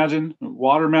 I imagine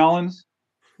watermelons,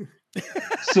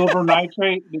 silver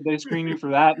nitrate. Did they screen you for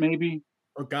that? Maybe.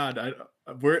 Oh God, I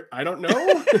don't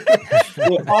know.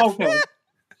 Okay,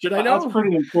 should I know? That's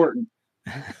pretty important.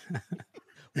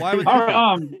 Why would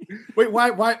wait?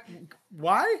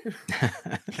 Why?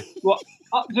 Well,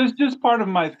 just part of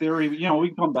my theory. We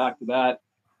can come back to that.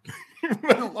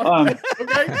 Okay.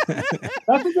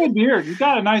 That's a good beard. You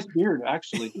got a nice beard,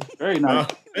 actually. Very nice.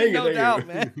 No doubt,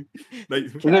 man.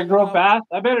 Does it grow fast?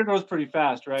 I bet it grows pretty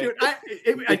fast, right? Dude, I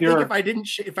think if I didn't,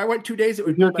 if I went 2 days, it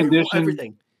would be your my condition.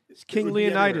 everything. It's King would be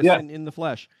Leonidas in the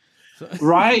flesh. So.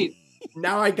 Right.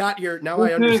 Now I got your. Now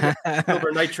I understand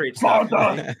silver nitrate stuff.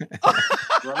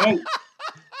 Right.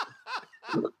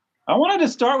 I wanted to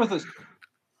start with a.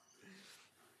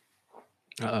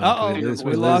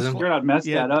 We lost. I'm scared I'd mess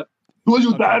that up. Who's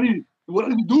your daddy? What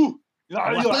does he do? What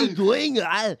are you doing?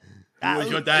 Who's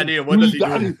your daddy? And what does he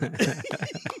do?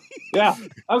 Yeah.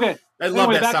 Okay. I love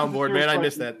Anyway, that back to the soundboard, serious man. I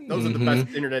miss question. that. Those are the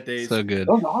best internet days. So good.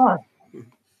 Those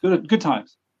are good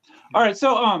times. All right.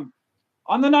 So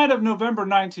on the night of November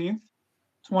 19th,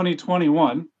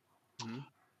 2021,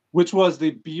 which was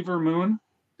the Beaver Moon,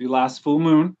 the last full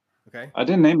moon. Okay. I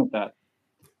didn't name it that.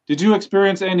 Did you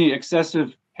experience any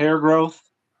excessive hair growth?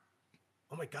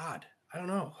 Oh my God. I don't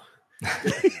know.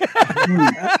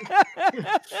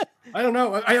 I don't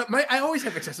know. I always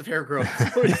have excessive hair growth.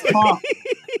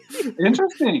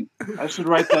 Interesting. I should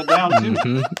write that down too.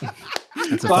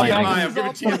 That's a TMI. fine. I'm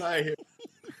giving TMI here.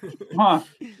 How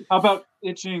about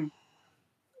itching?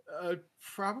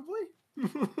 Probably.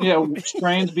 Yeah,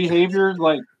 strange behavior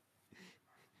like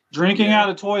drinking out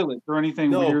of toilets or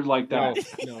anything weird like that.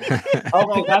 No.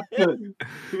 Okay, that's good.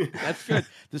 That's good.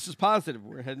 This is positive.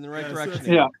 We're heading in the right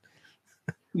direction. Yeah.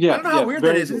 Yeah. I don't know how weird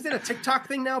that is. good. Isn't it a TikTok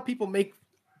thing now? People make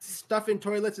stuff in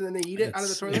toilets and then they eat it out of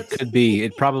the It toilets. could be.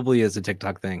 It probably is a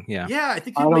TikTok thing. Yeah. Yeah, I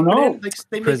think I people don't make know. banana- like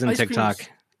they Prison make ice TikTok. creams.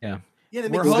 Yeah. Yeah, they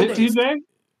We're make Is it sundaes. TJ?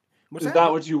 What's Is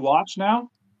that what you watch now?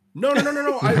 No.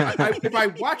 If I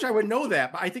watch, I would know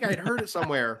that, but I think I had heard it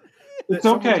somewhere. It's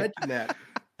Someone okay. mentioned that.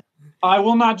 I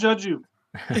will not judge you.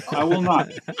 I will not.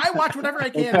 I watch whatever I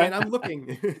can, Okay. man. I'm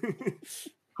looking.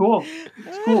 Cool.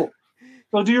 It's cool.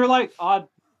 So do your like odd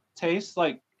tastes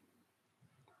like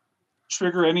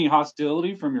trigger any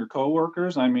hostility from your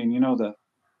coworkers? I mean, the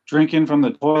drinking from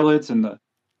the toilets and the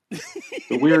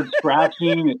weird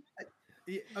scratching.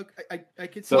 Yeah, okay, I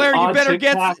could The say. Flair, you odd better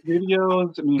get- TikTok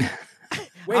videos. I mean,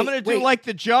 I'm going to do like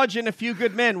the judge in A Few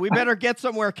Good Men. We better get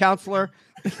somewhere, counselor.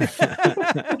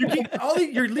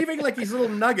 You're leaving like these little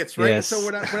nuggets, right? Yes. So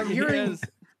when I'm hearing, Yes.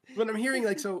 when I'm hearing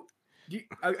like, so you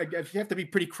have to be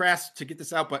pretty crass to get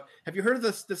this out, but have you heard of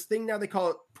this thing now? They call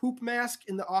it poop mask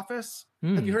in the office.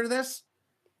 Have you heard of this?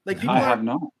 Like people I have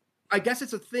not. I guess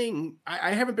it's a thing.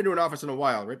 I haven't been to an office in a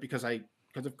while, right? Because of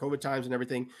COVID times and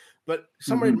everything. But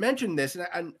someone had mentioned this,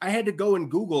 and I had to go and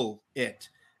Google it.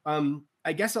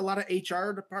 I guess a lot of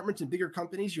HR departments in bigger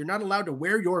companies, you're not allowed to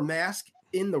wear your mask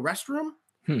in the restroom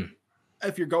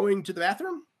if you're going to the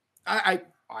bathroom. I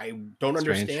don't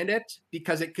understand it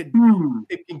because it can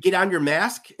get on your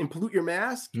mask and pollute your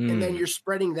mask, and then you're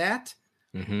spreading that.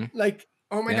 Like,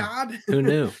 oh my God, who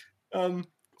knew?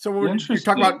 So when you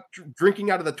talk about drinking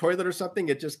out of the toilet or something,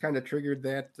 it just kind of triggered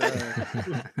that.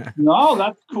 No,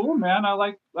 that's cool, man. I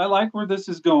like where this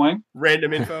is going.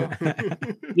 Random info.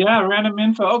 Yeah, random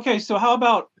info. Okay, so how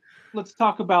about let's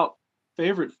talk about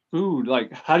favorite food.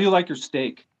 Like, how do you like your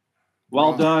steak?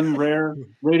 Well done, rare,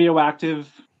 radioactive.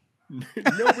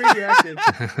 No radioactive.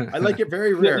 I like it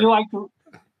very rare. You like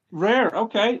rare?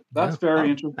 Okay, that's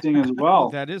very interesting as well.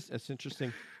 That's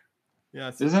interesting.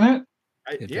 Yeah, isn't it?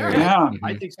 Yeah,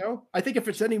 I think so. I think if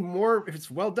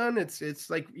it's well done, it's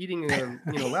like eating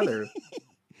leather.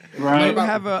 Right. Do you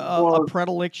have a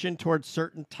predilection towards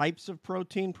certain types of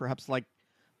protein? Perhaps like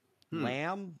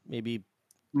lamb, maybe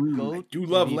goat. I do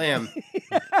love lamb.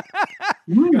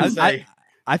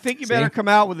 I think you better come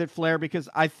out with it, Flair, because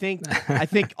I think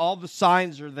all the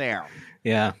signs are there.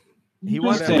 Yeah. He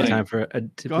wants time for a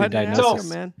go ahead, diagnosis.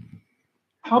 man.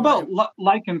 How about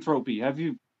lycanthropy? Have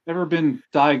you ever been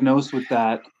diagnosed with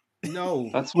that?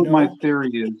 No. That's what my theory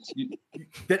is.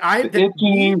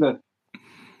 Itching.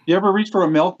 You ever reach for a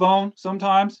milk bone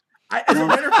sometimes? I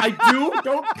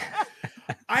do.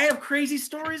 I have crazy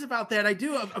stories about that. I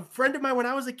do. A friend of mine, when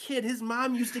I was a kid, his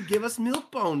mom used to give us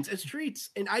milk bones as treats,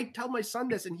 and I tell my son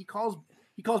this, and he calls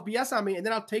BS on me, and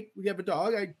then we have a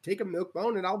dog. I take a milk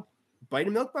bone and I'll bite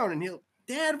a milk bone, and he'll,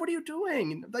 Dad, what are you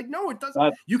doing? And I'm like, no, it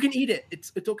doesn't. You can eat it.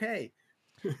 It's okay.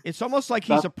 It's almost like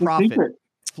he's a prophet.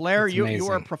 Flair, you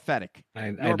are prophetic.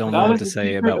 I don't know what to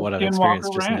say about what I've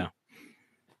experienced just now.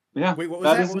 Yeah. Wait, what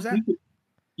was that? What was that?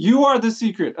 You are the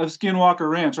secret of Skinwalker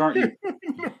Ranch, aren't you?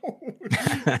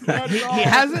 He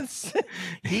hasn't.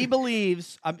 He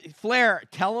believes. Flair,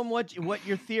 tell him what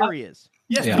your theory is.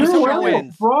 Yes, you're a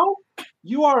werewolf, bro.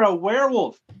 You are a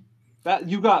werewolf. That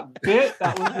you got bit.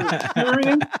 That was your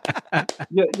experience.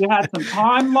 You had some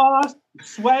time lost,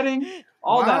 sweating,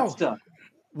 all that stuff.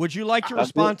 Would you like to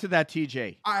respond to that,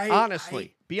 TJ?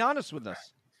 Honestly, Be honest with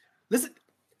us. Listen,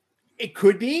 it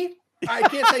could be. I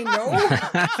can't say no.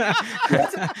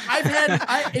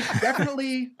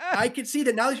 I could see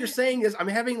that now that you're saying this, I'm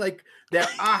having like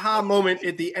that aha moment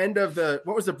at the end of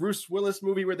what was the Bruce Willis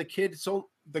movie where the kid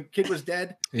was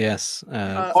dead? Yes.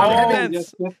 I'm I'm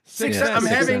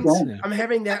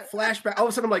having that flashback. All of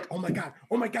a sudden I'm like, oh my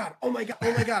God.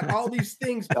 All these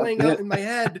things playing out in my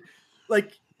head.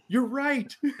 Like, you're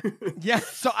right. Yeah.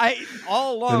 So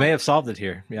all along, we may have solved it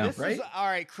here. Yeah. Right. All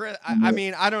right, Chris. I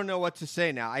mean, I don't know what to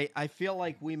say now. I feel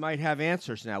like we might have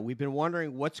answers now. We've been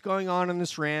wondering what's going on in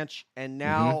this ranch, and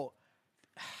now,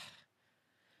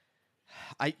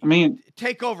 I mean,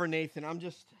 take over, Nathan. I'm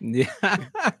just. Yeah.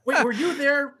 Wait, were you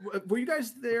there? Were you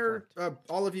guys there?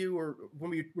 All of you, or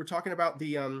when we were talking about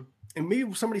the and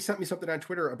maybe somebody sent me something on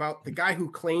Twitter about the guy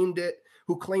who claimed the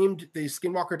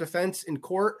Skinwalker defense in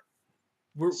court.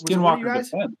 Skinwalker you guys?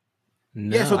 defense.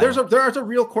 No. Yeah, so there's a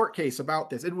real court case about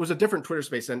this. It was a different Twitter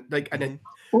space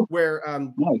where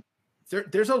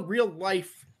there's a real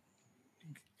life.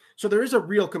 So there is a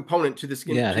real component to the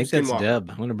skin. Yeah, I think that's Skinwalker. Deb.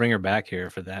 I'm going to bring her back here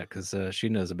for that because she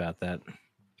knows about that.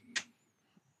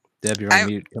 Deb, you're on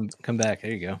mute. Come back.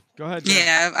 There you go. Go ahead. Deb.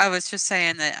 Yeah, I was just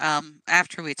saying that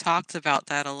after we talked about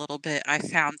that a little bit, I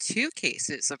found 2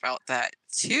 cases about that.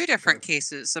 2 different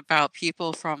cases about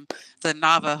people from the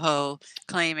Navajo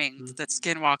claiming that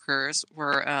skinwalkers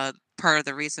were part of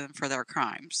the reason for their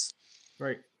crimes.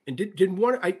 Right. And did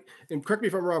one, and correct me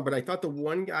if I'm wrong, but I thought the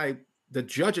one guy, the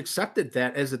judge accepted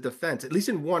that as a defense, at least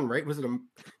in one, right?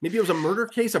 Maybe it was a murder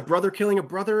case, a brother killing a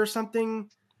brother or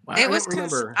something?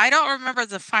 I don't remember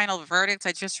the final verdict.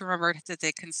 I just remembered that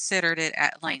they considered it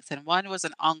at length. And one was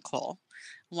an uncle.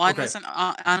 One was an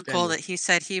uncle that he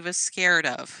said he was scared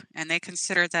of. And they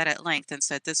considered that at length and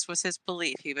said this was his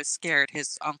belief. He was scared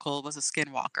his uncle was a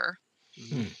skinwalker.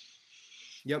 Mm-hmm.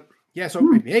 Yep. Yeah.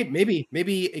 So hey, maybe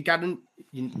it got in.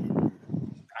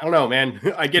 I don't know, man.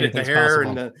 I get it. The hair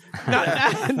possible.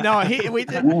 And we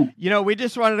did. We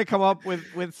just wanted to come up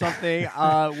with something,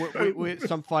 with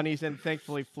some funnies, and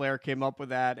thankfully Flair came up with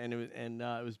that, and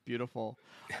it was beautiful.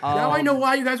 Now I know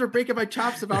why you guys were breaking my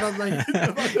chops about it. Like,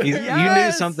 you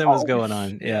knew something was going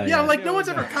on. Yeah. I'm like, no one's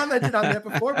ever commented on that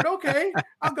before, but okay,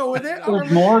 I'll go with it.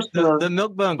 The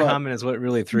milk bone comment is what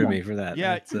really threw me for that.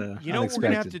 Yeah, you know what we're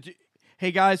gonna have to do.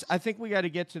 Hey guys, I think we got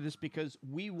to get to this because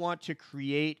we want to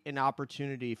create an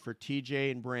opportunity for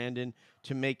TJ and Brandon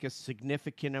to make a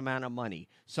significant amount of money.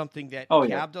 Something that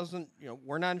Cab doesn't,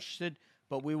 we're not interested,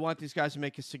 but we want these guys to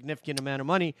make a significant amount of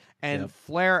money. And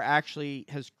Flair actually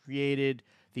has created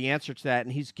the answer to that,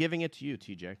 and he's giving it to you,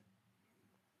 TJ.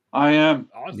 I am.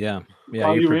 Awesome. Yeah.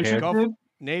 Are you interested?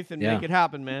 Nathan, make it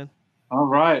happen, man. All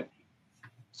right.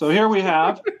 So here we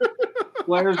have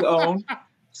Flair's own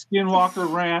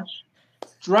Skinwalker Ranch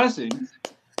dressing.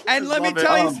 And let me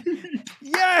tell you,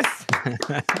 yes,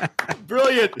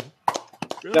 brilliant.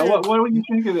 Yeah, what do you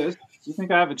think of this? You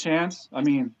think I have a chance? I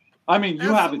mean,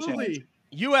 you have a chance.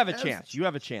 You have a chance. You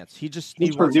have a chance. He wants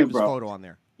to have his photo on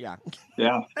there. Yeah.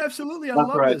 Yeah. Absolutely. I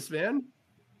love this, man.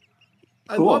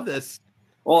 I love this.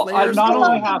 Well, I not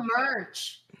only have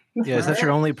merch. Yeah, is that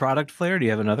your only product, Flair? Or do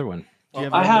you have another one?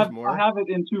 I have it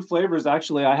in 2 flavors.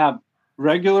 Actually, I have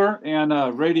regular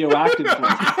and radioactive.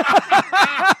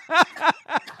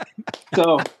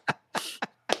 So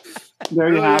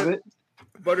there you have it.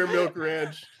 Buttermilk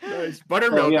Ranch. Nice.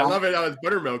 Buttermilk. I love it. It's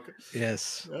buttermilk.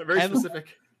 Yes. Very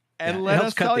specific. And let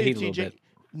us tell you, TJ,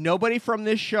 nobody from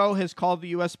this show has called the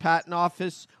U.S. Patent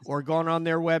Office or gone on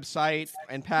their website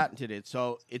and patented it.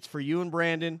 So it's for you and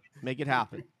Brandon. Make it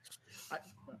happen.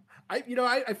 I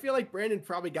feel like Brandon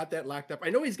probably got that locked up.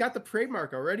 I know he's got the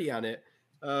trademark already on it.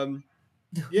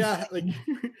 Yeah, like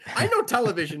I know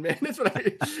television, man.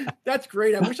 That's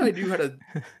great. I wish I knew how to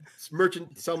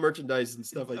sell merchandise and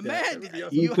stuff like that.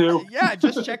 Man,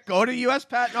 just go to the U.S.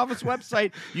 Patent Office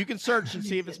website. You can search and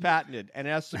see if it's patented, and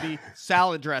it has to be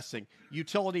salad dressing,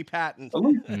 utility patent. All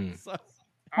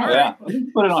right,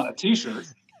 put it on a T-shirt.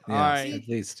 Yeah, all right, at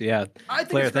least, yeah.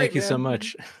 Flair, thank you so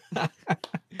much. All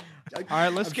right,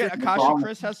 let's get Akasha.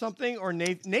 Chris has something, or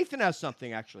Nathan has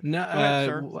something actually. No, go ahead,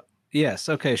 sir. Yes.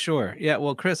 Okay. Sure. Yeah.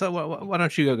 Well, Chris, why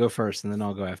don't you go first, and then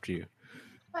I'll go after you.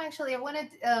 Actually, I wanted.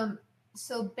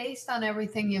 So, based on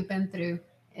everything you've been through,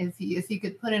 if you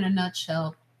could put in a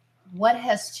nutshell, what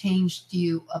has changed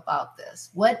you about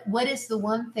this? What is the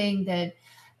one thing that,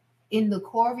 in the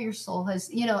core of your soul, has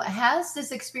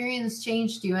this experience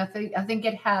changed you? I think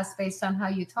it has, based on how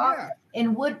you talk. Yeah.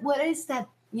 And what is that?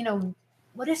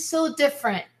 What is so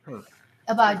different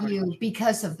about you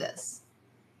because of this?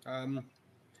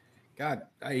 God,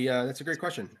 that's a great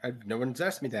question. No one's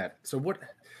asked me that. So what?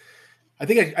 I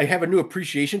think I have a new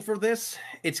appreciation for this.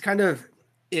 It's kind of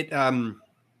it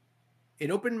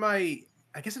opened my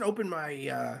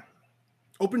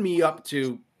opened me up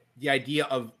to the idea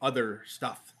of other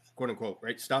stuff, quote unquote,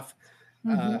 right? Stuff.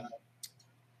 Mhm.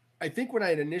 I think when I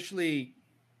had initially,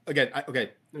 let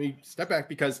me step back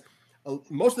because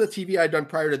most of the TV I'd done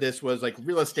prior to this was like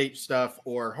real estate stuff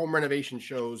or home renovation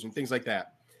shows and things like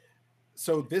that.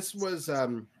 So this was,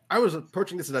 I was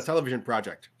approaching this as a television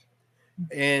project,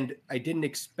 and I didn't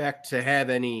expect to have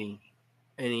any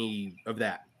of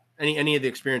that, any of the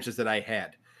experiences that I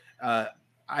had.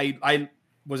 I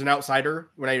was an outsider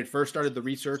when I had first started the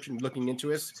research and looking into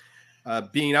this.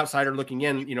 Being an outsider looking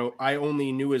in, I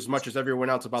only knew as much as everyone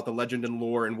else about the legend and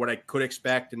lore and what I could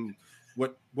expect and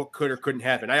what could or couldn't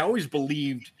happen. I always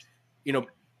believed,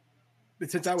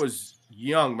 since I was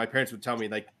young, my parents would tell me,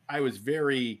 like, I was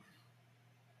very,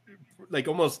 like,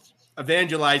 almost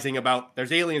evangelizing about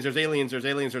there's aliens,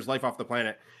 there's life off the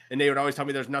planet. And they would always tell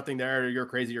me there's nothing there. You're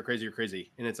crazy.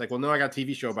 And it's like, well, no, I got a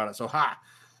TV show about it. So,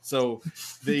 So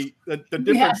the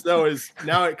difference though is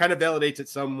now it kind of validates it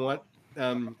somewhat.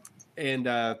 But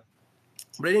I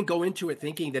didn't go into it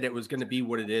thinking that it was going to be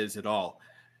what it is at all.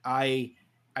 I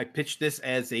pitched this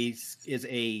as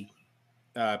a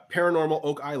paranormal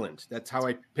Oak Island. That's how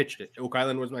I pitched it. Oak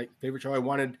Island was my favorite show.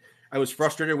 I was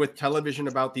frustrated with television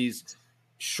about these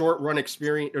short run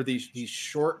experience or these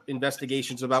short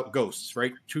investigations about ghosts,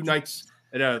 right? 2 nights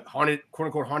at a haunted, quote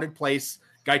unquote, haunted place.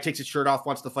 Guy takes his shirt off,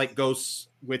 wants to fight ghosts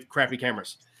with crappy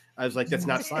cameras. I was like, that's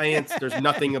not science. There's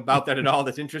nothing about that at all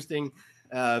that's interesting.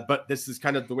 But this is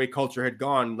kind of the way culture had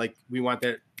gone. Like, we want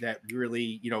that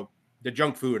really, the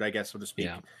junk food, I guess, so to speak.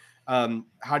 Yeah.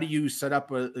 How do you set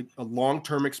up a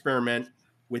long-term experiment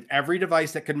with every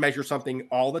device that can measure something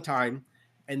all the time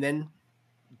and then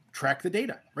track the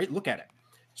data, right? Look at it.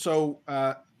 So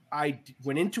I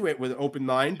went into it with an open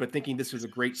mind, but thinking this was a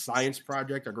great science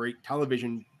project, a great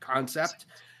television concept.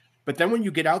 But then when you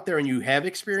get out there and you have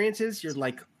experiences, you're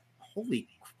like, holy,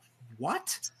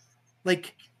 what?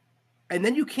 Like, and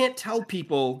then you can't tell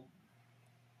people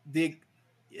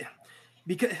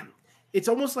because it's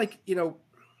almost like,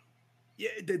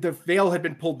 the veil had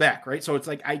been pulled back, right? So it's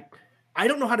like, I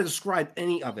don't know how to describe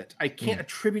any of it. I can't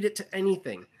attribute it to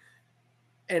anything.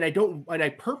 And I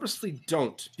purposely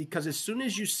don't, because as soon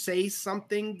as you say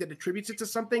something that attributes it to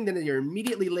something, then you're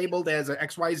immediately labeled as an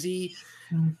XYZ.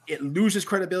 It loses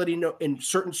credibility in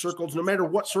certain circles, no matter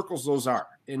what circles those are.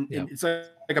 And it's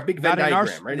like a big Venn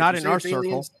diagram, right? Not in our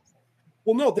circle.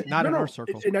 Well, no, not in our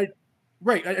circle.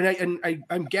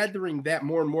 I'm gathering that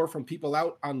more and more from people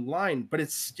out online, but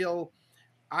it's still,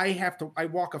 I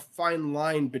walk a fine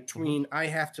line between, I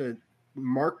have to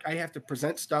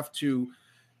present stuff to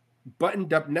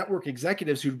buttoned up network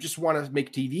executives who just want to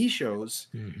make TV shows.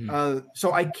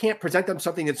 So I can't present them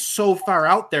something that's so far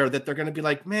out there that they're going to be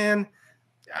like, man,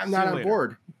 I'm not on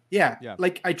board. Yeah.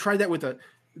 Like I tried that with the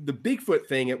Bigfoot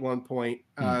thing at one point.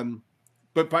 And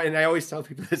I always tell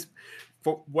people this,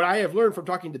 for what I have learned from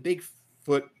talking to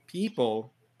Bigfoot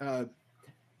people,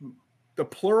 the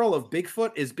plural of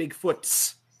Bigfoot is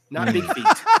Bigfoots, not Big Feet.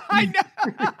 I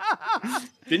know.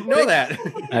 Didn't know that.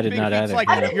 I did not either. Like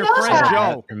I your didn't know friend that.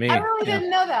 Joe. For me. I really didn't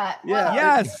know that. Yeah. Wow.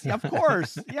 Yes, of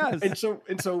course. Yes. And so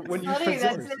when you Funny,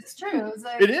 present, it's true. It's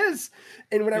like, it is.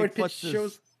 And when I would pitch Bigfootses.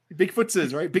 shows,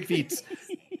 Bigfootses, right? Big feet.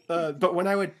 But when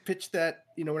I would pitch that,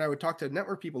 when I would talk to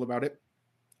network people about it,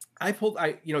 they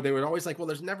were always like, well,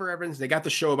 there's never evidence. They got the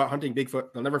show about hunting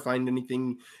Bigfoot. They'll never find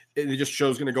anything. It just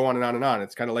show's going to go on and on and on.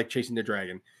 It's kind of like chasing the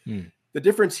dragon. The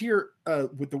difference here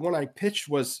with the one I pitched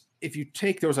was, if you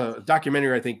there was a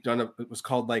documentary, I think, done. It was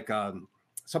called like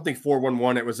something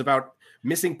 411. It was about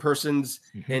missing persons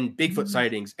and Bigfoot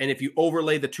sightings. And if you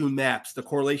overlay the two maps, the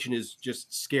correlation is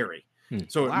just scary.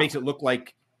 So it makes it look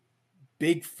like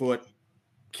Bigfoot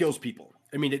kills people.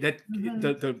 I mean,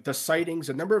 the sightings,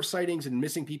 the number of sightings and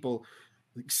missing people.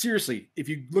 Seriously, if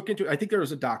you look into it, I think there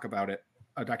was a doc about it,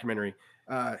 a documentary.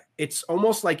 It's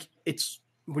almost like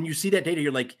when you see that data,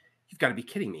 you're like, you've got to be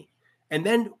kidding me. And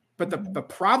then, but the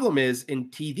problem is, in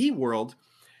TV world,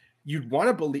 you'd want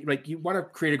to believe, like, you want to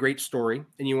create a great story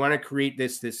and you want to create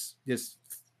this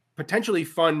potentially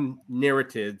fun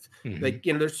narrative. Like,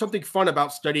 there's something fun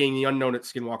about studying the unknown at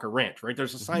Skinwalker Ranch, right?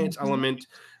 There's a science element.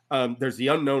 There's the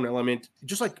unknown element,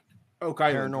 just like Oak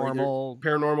Island,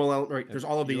 paranormal, right? There's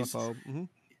all of these.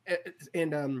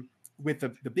 And with the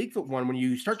Bigfoot one, when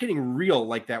you start getting real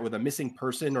like that with a missing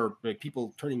person or like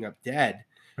people turning up dead,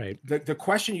 right? The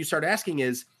question you start asking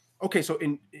is, okay, so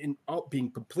in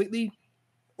being completely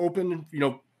open,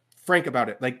 frank about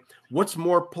it, like, what's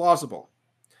more plausible?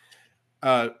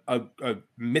 a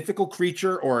mythical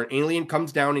creature or an alien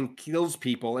comes down and kills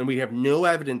people, and we have no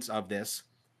evidence of this,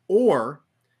 or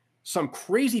some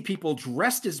crazy people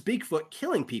dressed as Bigfoot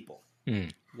killing people.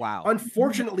 Wow.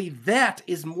 Unfortunately, that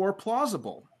is more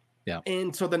plausible. Yeah.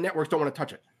 And so the networks don't want to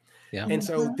touch it. Yeah. And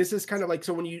so this is kind of like,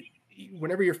 so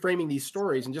whenever you're framing these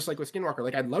stories, and just like with Skinwalker,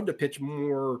 like I'd love to pitch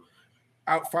more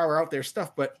far out there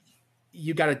stuff, but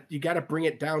you gotta bring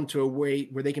it down to a way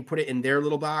where they can put it in their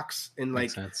little box, and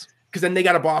like, because then they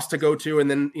got a boss to go to, and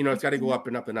then it's got to go up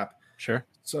and up and up. Sure.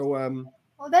 So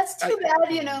well, that's too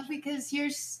bad, because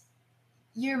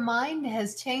your mind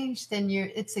has changed and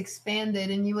it's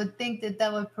expanded, and you would think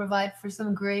that would provide for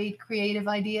some great creative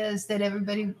ideas that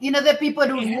everybody, that people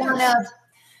would want to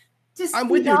just. I'm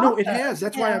with you. No, it has.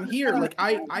 That's why I'm here. Like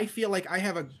I feel like I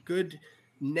have a good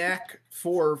knack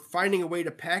for finding a way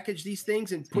to package these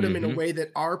things and put them in a way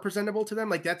that are presentable to them.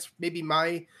 Like that's maybe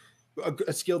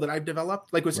a skill that I've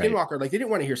developed. Like with Skinwalker, like they didn't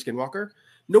want to hear Skinwalker.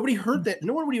 Nobody heard that.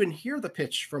 No one would even hear the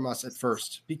pitch from us at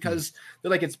first because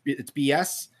they're like, it's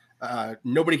BS.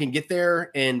 Nobody can get there,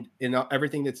 and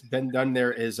everything that's been done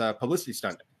there is a publicity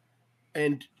stunt.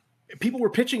 And people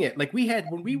were pitching it like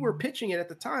when we were pitching it at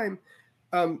the time.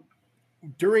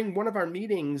 During one of our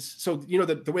meetings, so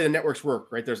the way the networks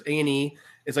work, right? There's A&E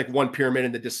is like one pyramid,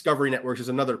 and the Discovery Networks is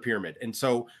another pyramid. And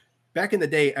so back in the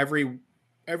day, every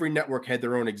network had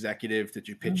their own executive that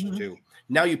you pitched to.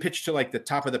 Now you pitch to like the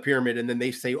top of the pyramid, and then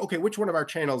they say, okay, which one of our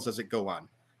channels does it go on?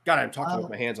 God, I'm talking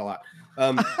with my hands a lot.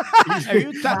 Hey,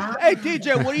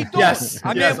 DJ, what are you doing? Yes,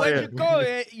 I mean, where'd you go?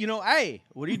 Hey,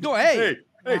 what are you doing? Hey,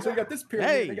 so we got this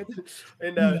pyramid.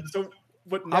 Hey. So.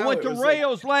 But now I went to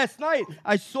Rayo's last night.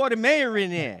 I saw the mayor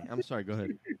in there. I'm sorry. Go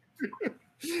ahead.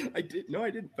 I did. No, I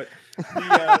didn't. But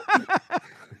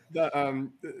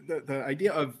the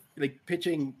idea of like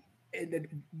pitching, and then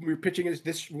we were pitching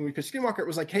this when we pitched Skinwalker. It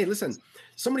was like, hey, listen,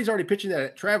 somebody's already pitching that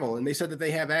at Travel, and they said that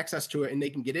they have access to it and they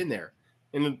can get in there.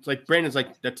 And it's like Brandon's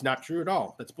like, that's not true at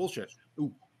all. That's bullshit.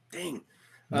 Ooh, dang.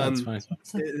 That's fine.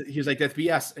 He was like, that's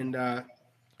BS.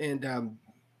 And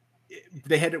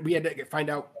we had to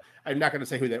find out. I'm not going to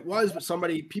say who that was,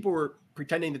 but people were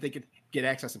pretending that they could get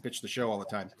access and pitch the show all the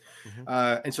time.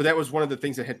 And so that was one of the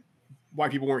things why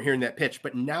people weren't hearing that pitch.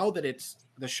 But now that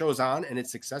the show's on and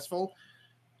it's successful,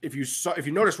 if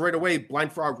you notice right away,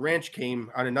 Blind Frog Ranch came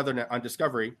on on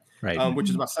Discovery, right. Which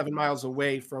is about 7 miles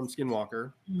away from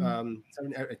Skinwalker. I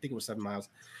think it was 7 miles.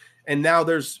 And now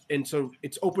so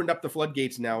it's opened up the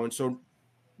floodgates now. And so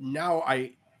now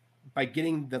by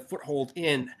getting the foothold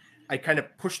in, I kind of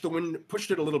pushed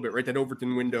it a little bit, right? That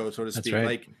Overton window, so to speak. Right.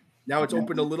 Like now it's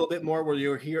opened a little bit more where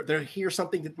they'll hear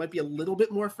something that might be a little bit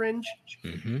more fringe.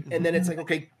 And then it's like,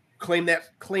 okay, claim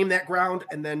that ground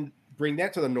and then bring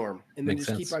that to the norm. And then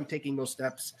keep on taking those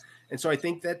steps. And so I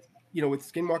think that, with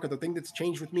Skinwalker, the thing that's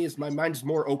changed with me is my mind's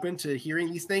more open to hearing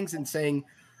these things and saying,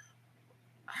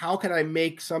 how can I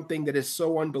make something that is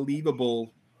so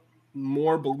unbelievable,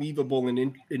 more believable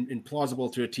and plausible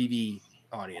to a TV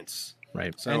audience?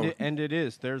 Right. So, and it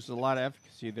is. There's a lot of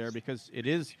efficacy there because it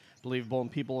is believable and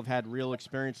people have had real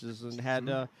experiences and had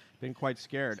been quite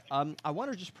scared. I want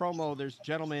to just promo. There's a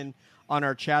gentleman on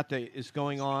our chat that is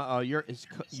going on.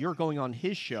 You're going on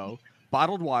his show,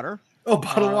 Bottled Water. Oh,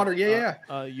 Bottled Water.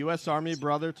 Yeah. U.S. Army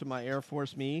brother to my Air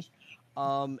Force me.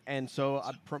 And so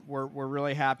we're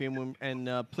really happy,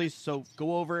 and please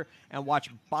go over and watch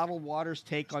Bottled Water's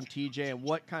take on TJ and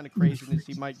what kind of craziness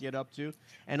he might get up to.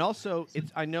 And also,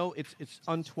 I know it's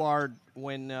untoward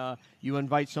when you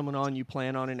invite someone on, you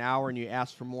plan on an hour and you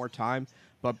ask for more time.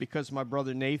 But because my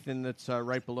brother Nathan, that's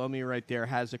right below me right there,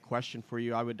 has a question for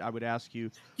you, I would ask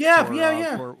you.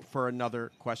 For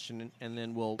another question, and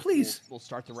then we'll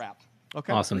start the wrap.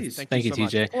 Okay. Awesome. Please. Thank you, so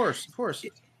TJ. Much. Of course.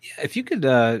 If you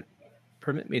could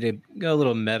permit me to go a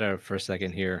little meta for a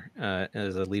second here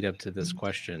as a lead up to this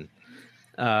question.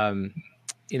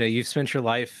 You've spent your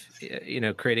life,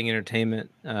 creating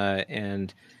entertainment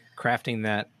and crafting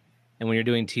that. And when you're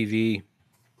doing TV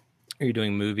or you're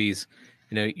doing movies,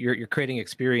 you're creating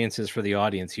experiences for the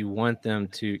audience.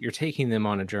 You're taking them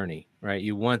on a journey, right?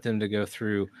 You want them to go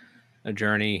through a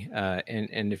journey.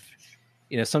 And if,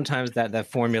 sometimes that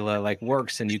formula like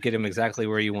works and you get them exactly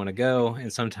where you want to go.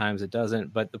 And sometimes it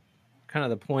doesn't, but the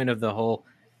point of the whole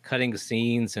cutting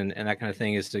scenes and that kind of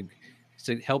thing is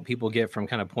to help people get from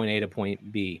kind of point A to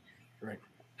point B, right,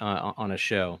 on a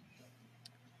show.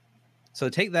 So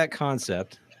take that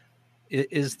concept.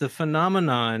 Is the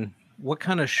phenomenon, what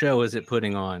kind of show is it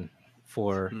putting on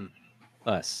for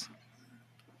us?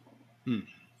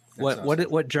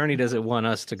 What journey does it want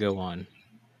us to go on?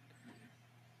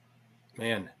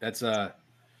 Man, that's a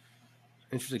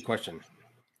interesting question.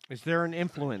 Is there an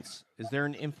influence?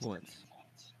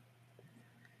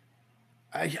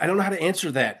 I don't know how to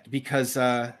answer that because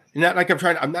not like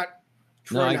I'm not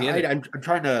trying to hide. I'm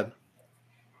trying to.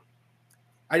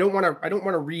 I don't want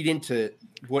to read into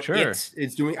what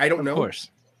it's doing. I don't know. Of course.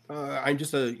 I'm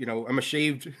just I'm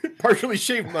a partially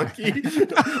shaved monkey.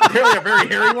 Apparently a very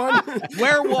hairy one.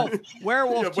 Werewolf. Yeah,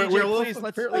 werewolf. Please,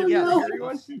 hairy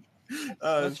one.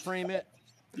 Let's frame it.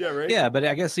 Yeah, right. Yeah, but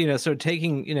I guess so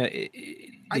taking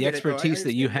the expertise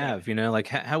that you have, like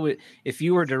how if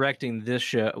you were directing this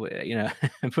show,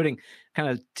 and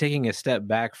taking a step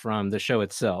back from the show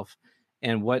itself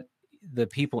and what the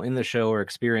people in the show are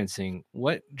experiencing,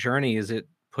 what journey is it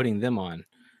putting them on?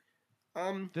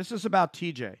 This is about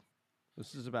TJ.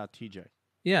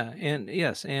 Yeah, and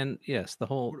yes, the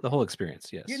whole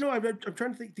experience. Yes. I'm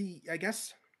trying to think. I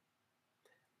guess.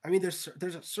 I mean, there's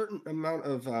a certain amount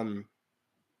of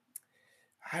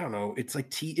I don't know. It's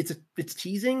like it's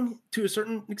teasing to a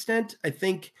certain extent. I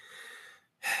think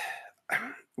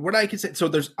what I can say. So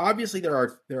there's obviously there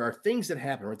are things that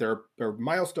happen. Right? There are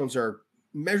milestones. There are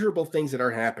measurable things that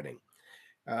are happening.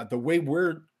 The way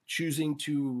we're choosing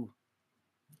to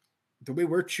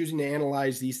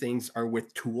analyze these things are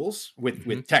with tools,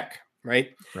 with tech, right?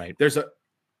 Right. There's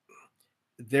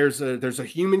a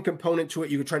human component to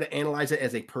it. You can try to analyze it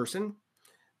as a person.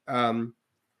 And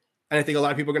I think a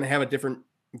lot of people are going to have a different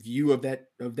view of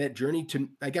that journey. To,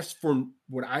 I guess, from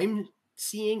what I'm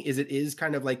seeing is it is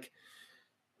kind of like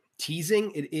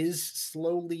teasing. It is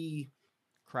slowly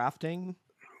crafting.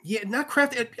 Yeah, not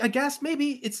crafting. I guess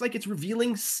maybe it's like it's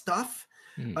revealing stuff.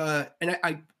 And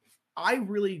I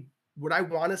really, what I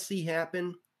want to see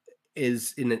happen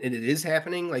is, and it is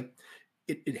happening. Like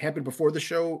it happened before the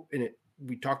show, and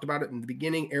we talked about it in the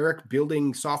beginning. Eric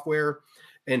building software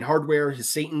and hardware, his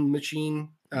Satan machine,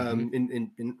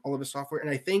 in all of his software. And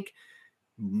I think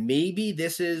maybe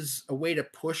this is a way to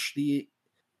push the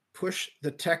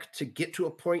tech to get to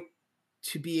a point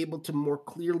to be able to more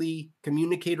clearly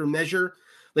communicate or measure.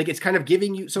 Like it's kind of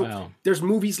giving you. So there's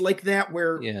movies like that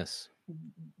where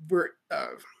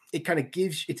it kind of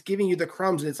it's giving you the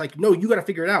crumbs, and it's like, no, you got to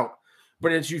figure it out.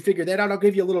 But as you figure that out, I'll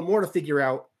give you a little more to figure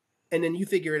out, and then you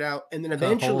figure it out, and then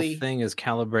eventually the whole thing is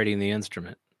calibrating the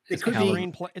instrument. It's a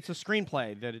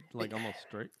screenplay that it like almost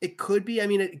right. It could be. I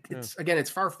mean, it's again, it's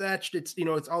far fetched. It's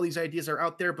it's all these ideas are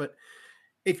out there, but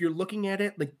if you're looking at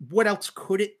it, like what else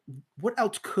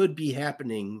could be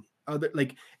happening?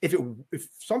 Like if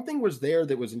something was there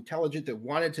that was intelligent that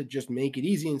wanted to just make it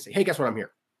easy and say, hey, guess what? I'm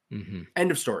here.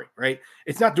 End of story. Right.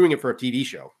 It's not doing it for a TV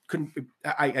show.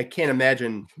 I can't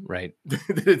imagine. Right.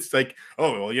 That it's like,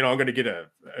 oh, well, I'm going to get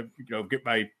get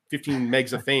my 15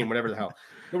 megs of fame, whatever the hell.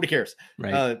 Nobody cares.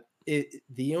 Right.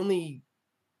 The only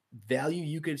value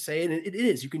you could say, and it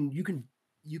is, you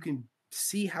can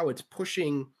see how it's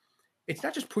pushing. It's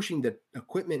not just pushing the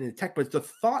equipment and the tech, but it's the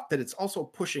thought that it's also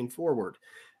pushing forward.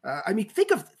 I mean,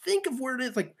 think of where it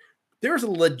is. Like there's a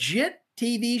legit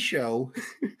TV show,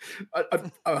 a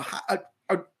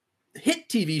hit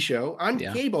TV show on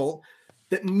cable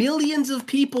that millions of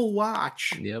people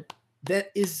watch. Yep.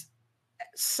 That is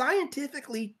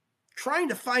scientifically trying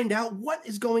to find out what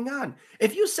is going on.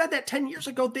 If you said that 10 years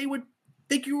ago, they would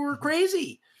think you were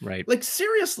crazy. Right. Like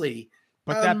seriously.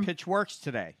 But that pitch works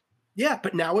today. Yeah,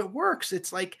 but now it works.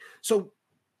 It's like, so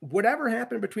whatever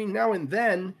happened between now and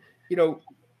then,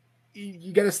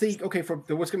 you got to think, okay, for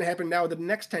what's going to happen now the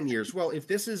next 10 years. Well,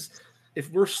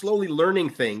 if we're slowly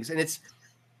learning things, and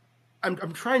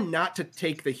I'm trying not to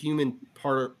take the human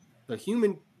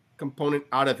component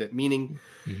out of it, meaning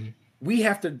we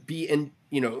have to be in,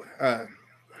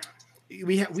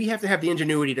 we have to have the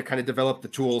ingenuity to kind of develop the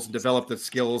tools, develop the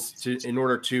skills in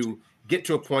order to get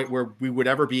to a point where we would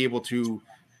ever be able to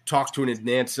talk to an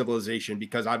advanced civilization,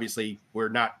 because obviously we're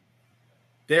not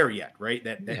there yet, right?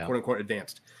 That quote unquote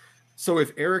advanced. So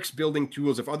if Eric's building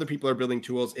tools, if other people are building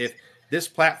tools, if this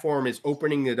platform is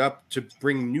opening it up to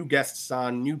bring new guests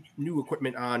on, new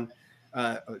equipment on,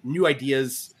 new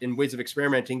ideas and ways of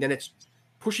experimenting, then it's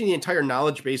pushing the entire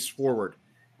knowledge base forward.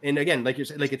 And again, like you're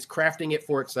saying, like it's crafting it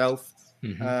for itself.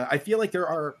 I feel like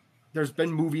there's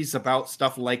been movies about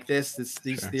stuff like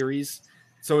these theories.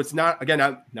 So it's not,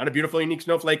 again, not a beautiful, unique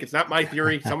snowflake. It's not my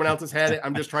theory. Someone else has had it.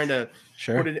 I'm just trying to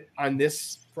put it on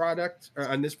this project.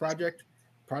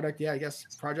 Yeah, I guess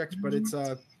project. But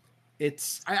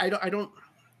I don't.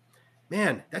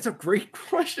 Man, that's a great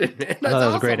question, man. That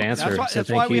was a great answer. That's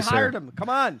why we hired him. Come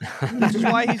on. This is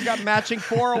why he's got matching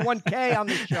 401k on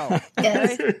the show.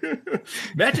 Yes.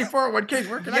 Matching 401ks.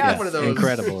 Where can I get one of those?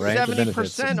 Incredible, right?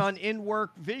 70% on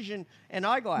in-work vision and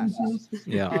eyeglasses.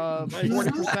 Yeah.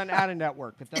 40% out of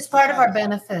network. It's part of our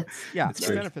benefits. Yeah, it's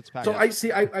benefits package. So I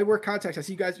see. I wear contacts. I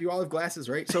see you guys. You all have glasses,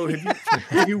 right? So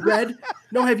have you read?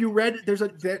 No, have you read? There's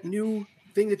that new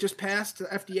thing that just passed, the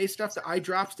FDA stuff, the eye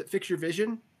drops that fix your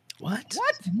vision. What?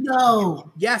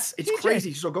 No. Yes, it's TJ.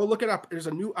 crazy. So go look it up. There's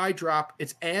a new eye drop.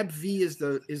 It's AbbVie is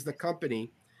the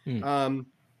company.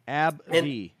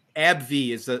 AbbVie.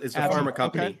 AbbVie is the pharma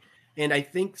company. Okay. And I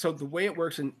think so. The way it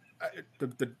works, and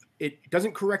it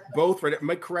doesn't correct both, right? It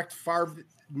might correct far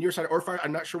nearsighted or far.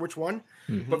 I'm not sure which one,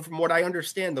 but from what I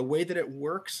understand, the way that it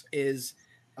works is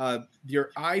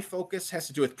your eye focus has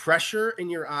to do with pressure in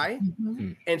your eye,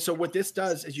 and so what this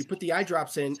does is you put the eye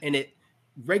drops in, and it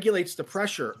regulates the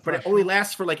pressure, but it only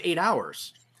lasts for like 8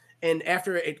 hours, and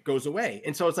after it goes away,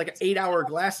 and so it's like 8-hour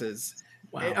glasses.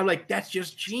 Wow. And I'm like, that's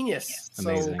just genius.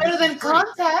 Amazing. So Better than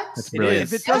contacts. That's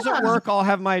brilliant. If it doesn't work, I'll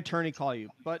have my attorney call you.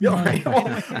 But I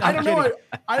don't know.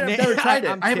 I've never tried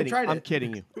it. I haven't tried it. I'm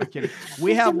kidding you. I'm kidding.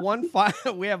 We have one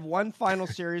final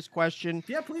serious question.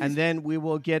 Yeah, please. And then we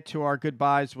will get to our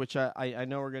goodbyes, which I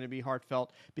know are going to be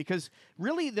heartfelt, because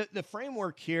really the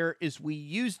framework here is we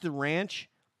use the ranch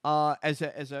as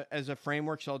a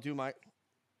framework. So I'll do my.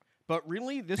 But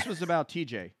really, this was about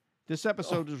TJ. This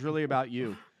episode was really about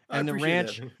you. And the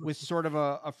ranch was sort of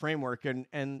a framework,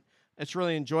 and it's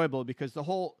really enjoyable because the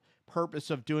whole purpose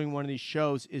of doing one of these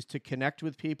shows is to connect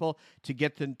with people, to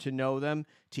get them to know them,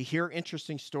 to hear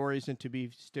interesting stories, and to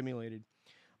be stimulated.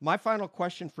 My final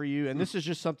question for you, and this is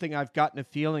just something I've gotten a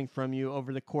feeling from you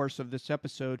over the course of this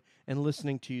episode and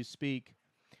listening to you speak,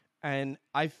 and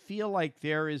I feel like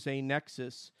there is a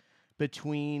nexus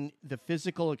between the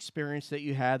physical experience that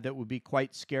you had that would be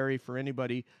quite scary for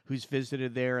anybody who's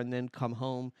visited there and then come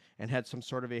home and had some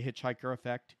sort of a hitchhiker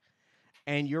effect,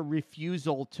 and your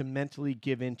refusal to mentally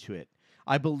give into it.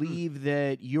 I believe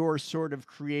that you're sort of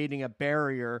creating a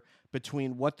barrier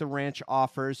between what the ranch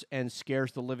offers and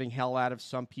scares the living hell out of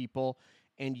some people,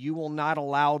 and you will not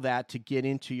allow that to get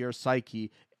into your psyche.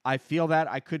 I feel that.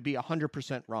 I could be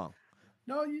 100% wrong.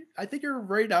 No, I think you're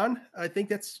right on. I think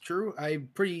that's true. I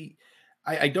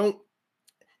don't,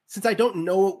 since I don't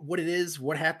know what it is,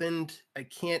 what happened, I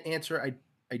can't answer.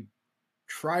 I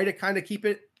try to kind of keep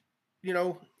it,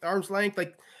 arm's length.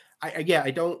 Like,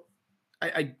 I don't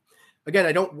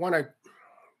want to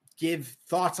give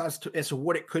thoughts as to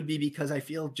what it could be, because I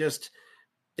feel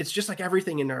it's just like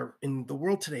everything in the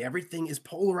world today. Everything is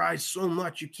polarized so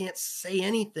much. You can't say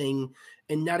anything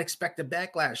and not expect a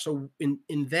backlash. So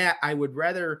in that, I would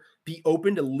rather be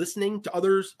open to listening to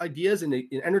others' ideas and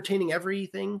entertaining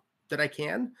everything that I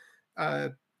can.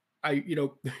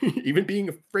 Even being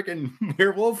a freaking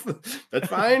werewolf, that's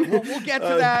fine. We'll get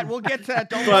to that. We'll get to that.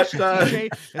 Don't rush, TJ.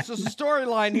 It's just a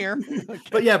storyline here.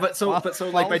 Okay. But so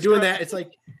like by doing that, it's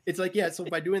like So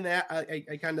by doing that,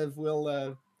 I kind of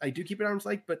will. I do keep it arm's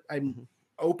length, but I'm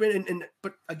open.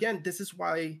 But again, this is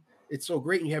why it's so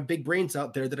great. And you have big brains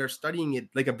out there that are studying it.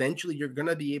 Like eventually you're going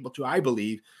to be able to, I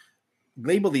believe,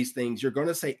 label these things. You're going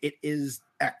to say it is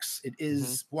X, it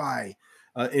is Y.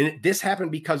 And this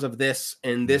happened because of this,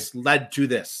 and this led to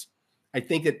this. I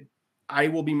think that I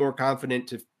will be more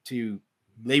confident to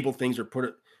label things or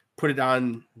put it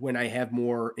on when I have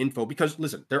more info, because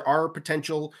listen, there are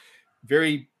potential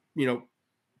very,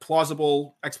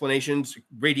 plausible explanations.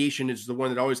 Radiation is the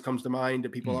one that always comes to mind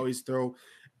that people always throw.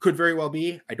 Could very well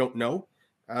be. I don't know,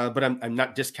 but I'm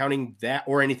not discounting that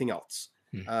or anything else.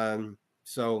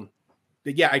 So,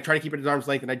 but yeah, I try to keep it at arm's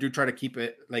length, and I do try to keep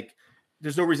it like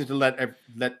there's no reason to let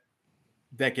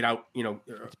that get out.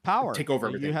 It's power. Take over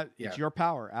everything. It's your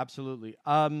power, absolutely.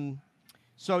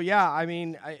 So yeah, I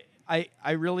mean,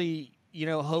 I really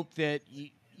hope that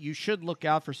you should look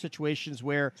out for situations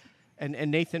where.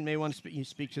 And Nathan may want to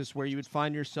speak to this, where you would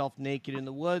find yourself naked in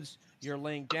the woods. You're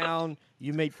laying down.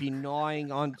 You may be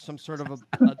gnawing on some sort of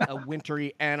a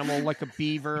wintry animal like a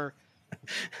beaver,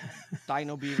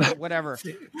 dino beaver, whatever.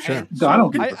 Sure.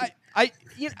 So I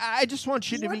just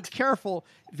want you to be careful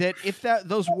that if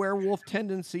those werewolf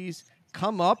tendencies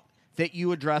come up, that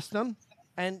you address them,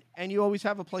 and you always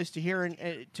have a place to hear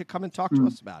and to come and talk to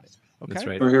us about it. Okay, That's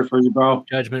right. We're here for you, bro.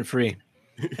 Judgment free.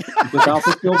 Without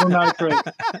the silver nitrate.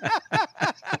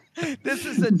 This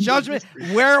is a judgment.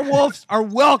 Werewolves are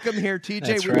welcome here, TJ.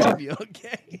 That's we right. love you.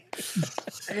 Okay.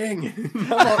 Dang,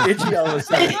 I'm all itchy all of a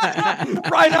sudden.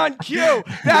 Right on cue.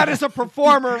 That is a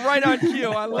performer. Right on cue.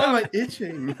 I Why am love I it.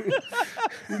 itching?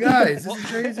 You guys, this is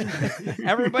crazy.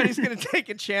 Everybody's going to take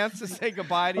a chance to say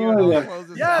goodbye to you. Oh, and yeah. I'll close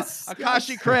this Yes, out.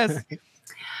 Akashi, Chris.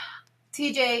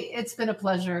 TJ, it's been a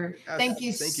pleasure. Yes, thank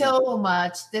you thank so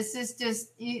much. This is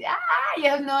just, you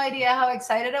have no idea how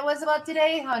excited I was about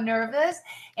today, how nervous,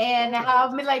 and how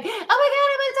I'm like, oh my God,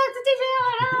 I'm going to talk to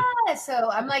TJ. Yeah, so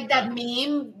I'm like that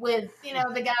meme with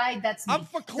the guy. That's me. I'm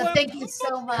for So Cliff. thank you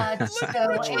so much. So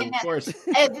Of course.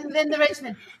 and then the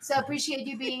Richmond. So appreciate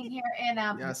you being here. And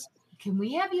Yes. can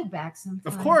we have you back sometime?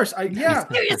 Of course. Yeah.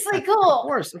 Seriously cool. Of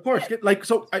course.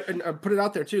 I put it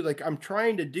out there too. Like I'm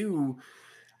trying to do.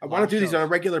 I want to do these on a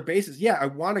regular basis. Yeah, I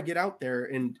want to get out there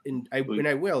and I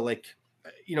will. Like,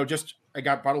 just I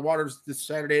got bottled waters this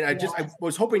Saturday, and I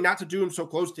was hoping not to do them so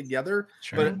close together,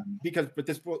 but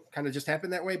this kind of just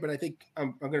happened that way. But I think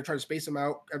I'm going to try to space them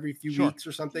out every few weeks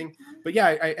or something. But yeah,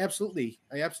 I absolutely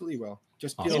will.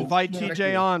 Just invite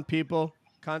TJ on, people.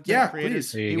 Content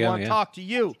creators. Please. He want to talk to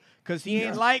you because he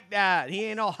ain't like that. He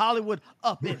ain't all Hollywood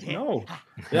up in here. No,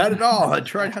 not at all. I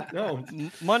try not. No.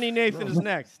 Money Nathan is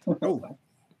next. Oh.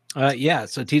 So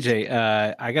TJ,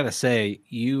 I gotta say,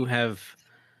 you have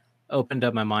opened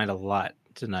up my mind a lot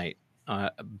tonight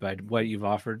by what you've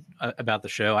offered about the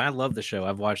show. I love the show.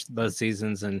 I've watched both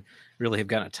seasons and really have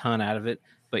gotten a ton out of it.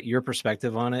 But your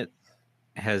perspective on it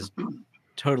has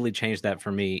totally changed that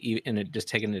for me, and it just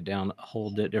taken it down a whole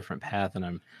different path. And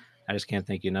I just can't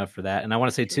thank you enough for that. And I want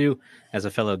to say too, as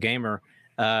a fellow gamer,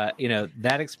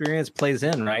 that experience plays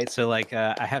in, right? So like,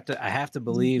 I have to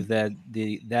believe that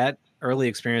that early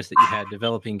experience that you had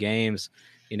developing games,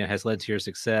 has led to your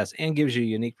success and gives you a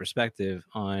unique perspective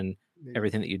on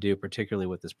everything that you do, particularly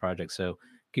with this project. So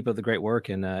keep up the great work,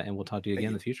 and we'll talk to you again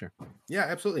in the future. Yeah,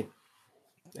 absolutely.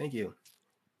 Thank you.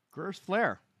 Gers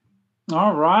Flair.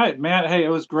 All right, man. Hey, it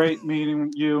was great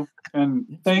meeting you,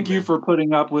 and thank you for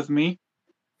putting up with me.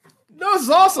 No, this is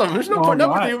awesome. There's no putting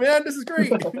up with you, man. This is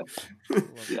great.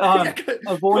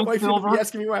 Avoid my silver. Be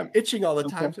asking me why I'm itching all the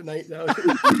time tonight. No.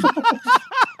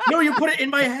 No, you put it in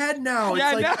my head now.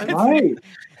 Yeah, it's like right.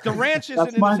 The ranch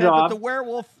isn't in his head, but the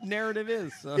werewolf narrative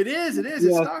is. So. It is. It's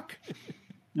stuck.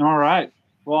 All right.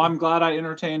 Well, I'm glad I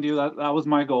entertained you. That was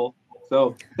my goal.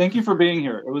 So thank you for being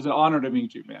here. It was an honor to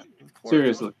meet you, man.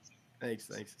 Seriously.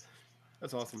 Thanks.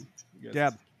 That's awesome.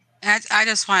 Deb. I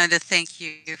just wanted to thank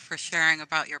you for sharing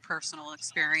about your personal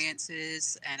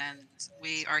experiences, and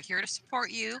we are here to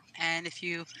support you. And if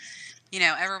you,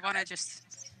 ever want to just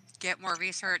get more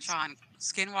research on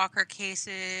skinwalker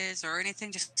cases or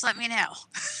anything, just let me know.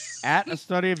 At A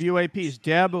Study of UAPs,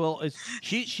 Deb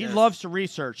she loves to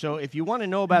research. So if you want to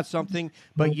know about something,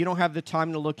 but you don't have the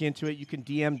time to look into it, you can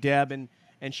DM Deb and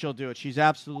she'll do it. She's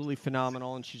absolutely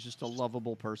phenomenal, and she's just a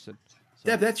lovable person.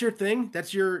 So. Deb, that's your thing.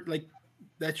 That's your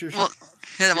that's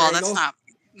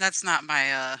not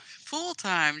my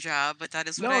full-time job, but that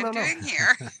is what I'm doing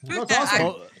here. No, it's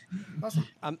awesome. Awesome.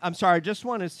 I'm sorry. I just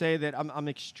want to say that I'm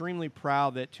extremely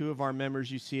proud that two of our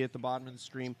members you see at the bottom of the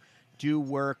stream do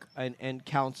work and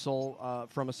counsel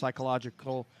from a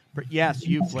psychological. Yes,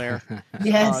 you, Flair.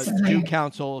 Yes, do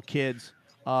counsel kids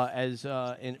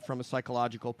from a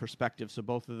psychological perspective. So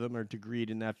both of them are degreed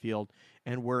in that field,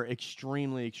 and we're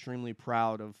extremely, extremely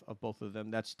proud of both of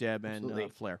them. That's Deb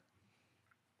and Flair.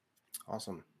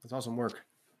 Awesome. That's awesome work.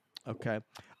 Okay.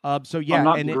 So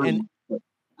yeah,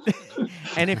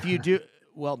 and if you do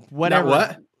whatever. Not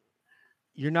what?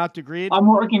 You're not degreed? I'm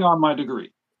working on my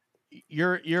degree.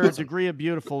 You're a degree of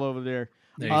beautiful over there.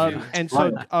 And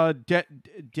so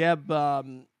Deb,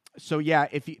 so yeah,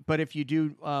 if you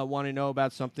do want to know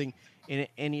about something in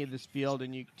any of this field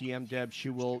and you DM Deb, she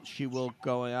will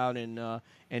go out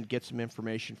and get some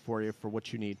information for you for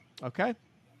what you need. Okay?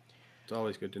 It's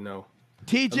always good to know.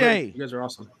 TJ, you guys are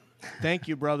awesome. Thank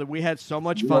you, brother. We had so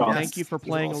much fun. Yes. Thank you for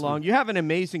playing along. You have an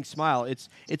amazing smile. It's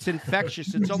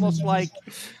infectious. It's almost like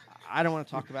I don't want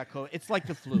to talk about COVID. It's like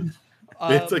the flu.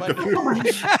 It's like the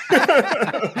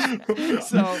flu.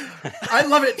 So I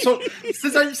love it. So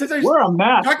since I wear a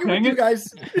mask, talking with you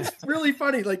guys, it's really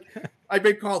funny. Like I've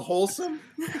been called wholesome,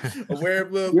 aware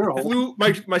of the flu.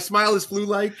 My smile is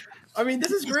flu-like. I mean,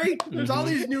 this is great. There's all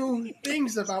these new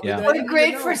things about me. What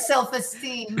great for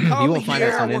self-esteem. You won't find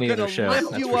us on any other show. That's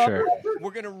for sure.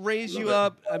 We're going to raise you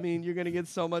up. I mean, you're going to get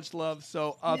so much love.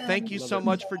 So thank you so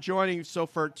much for joining. So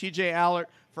for TJ Allert,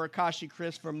 for Akashi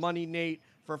Chris, for Money Nate,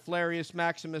 for Flarius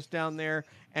Maximus down there,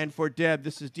 and for Deb,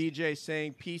 this is DJ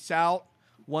saying peace out,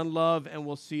 one love, and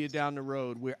we'll see you down the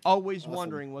road. We're always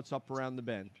wondering what's up around the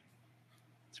bend.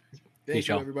 Thank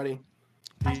you, everybody.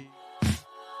 Peace.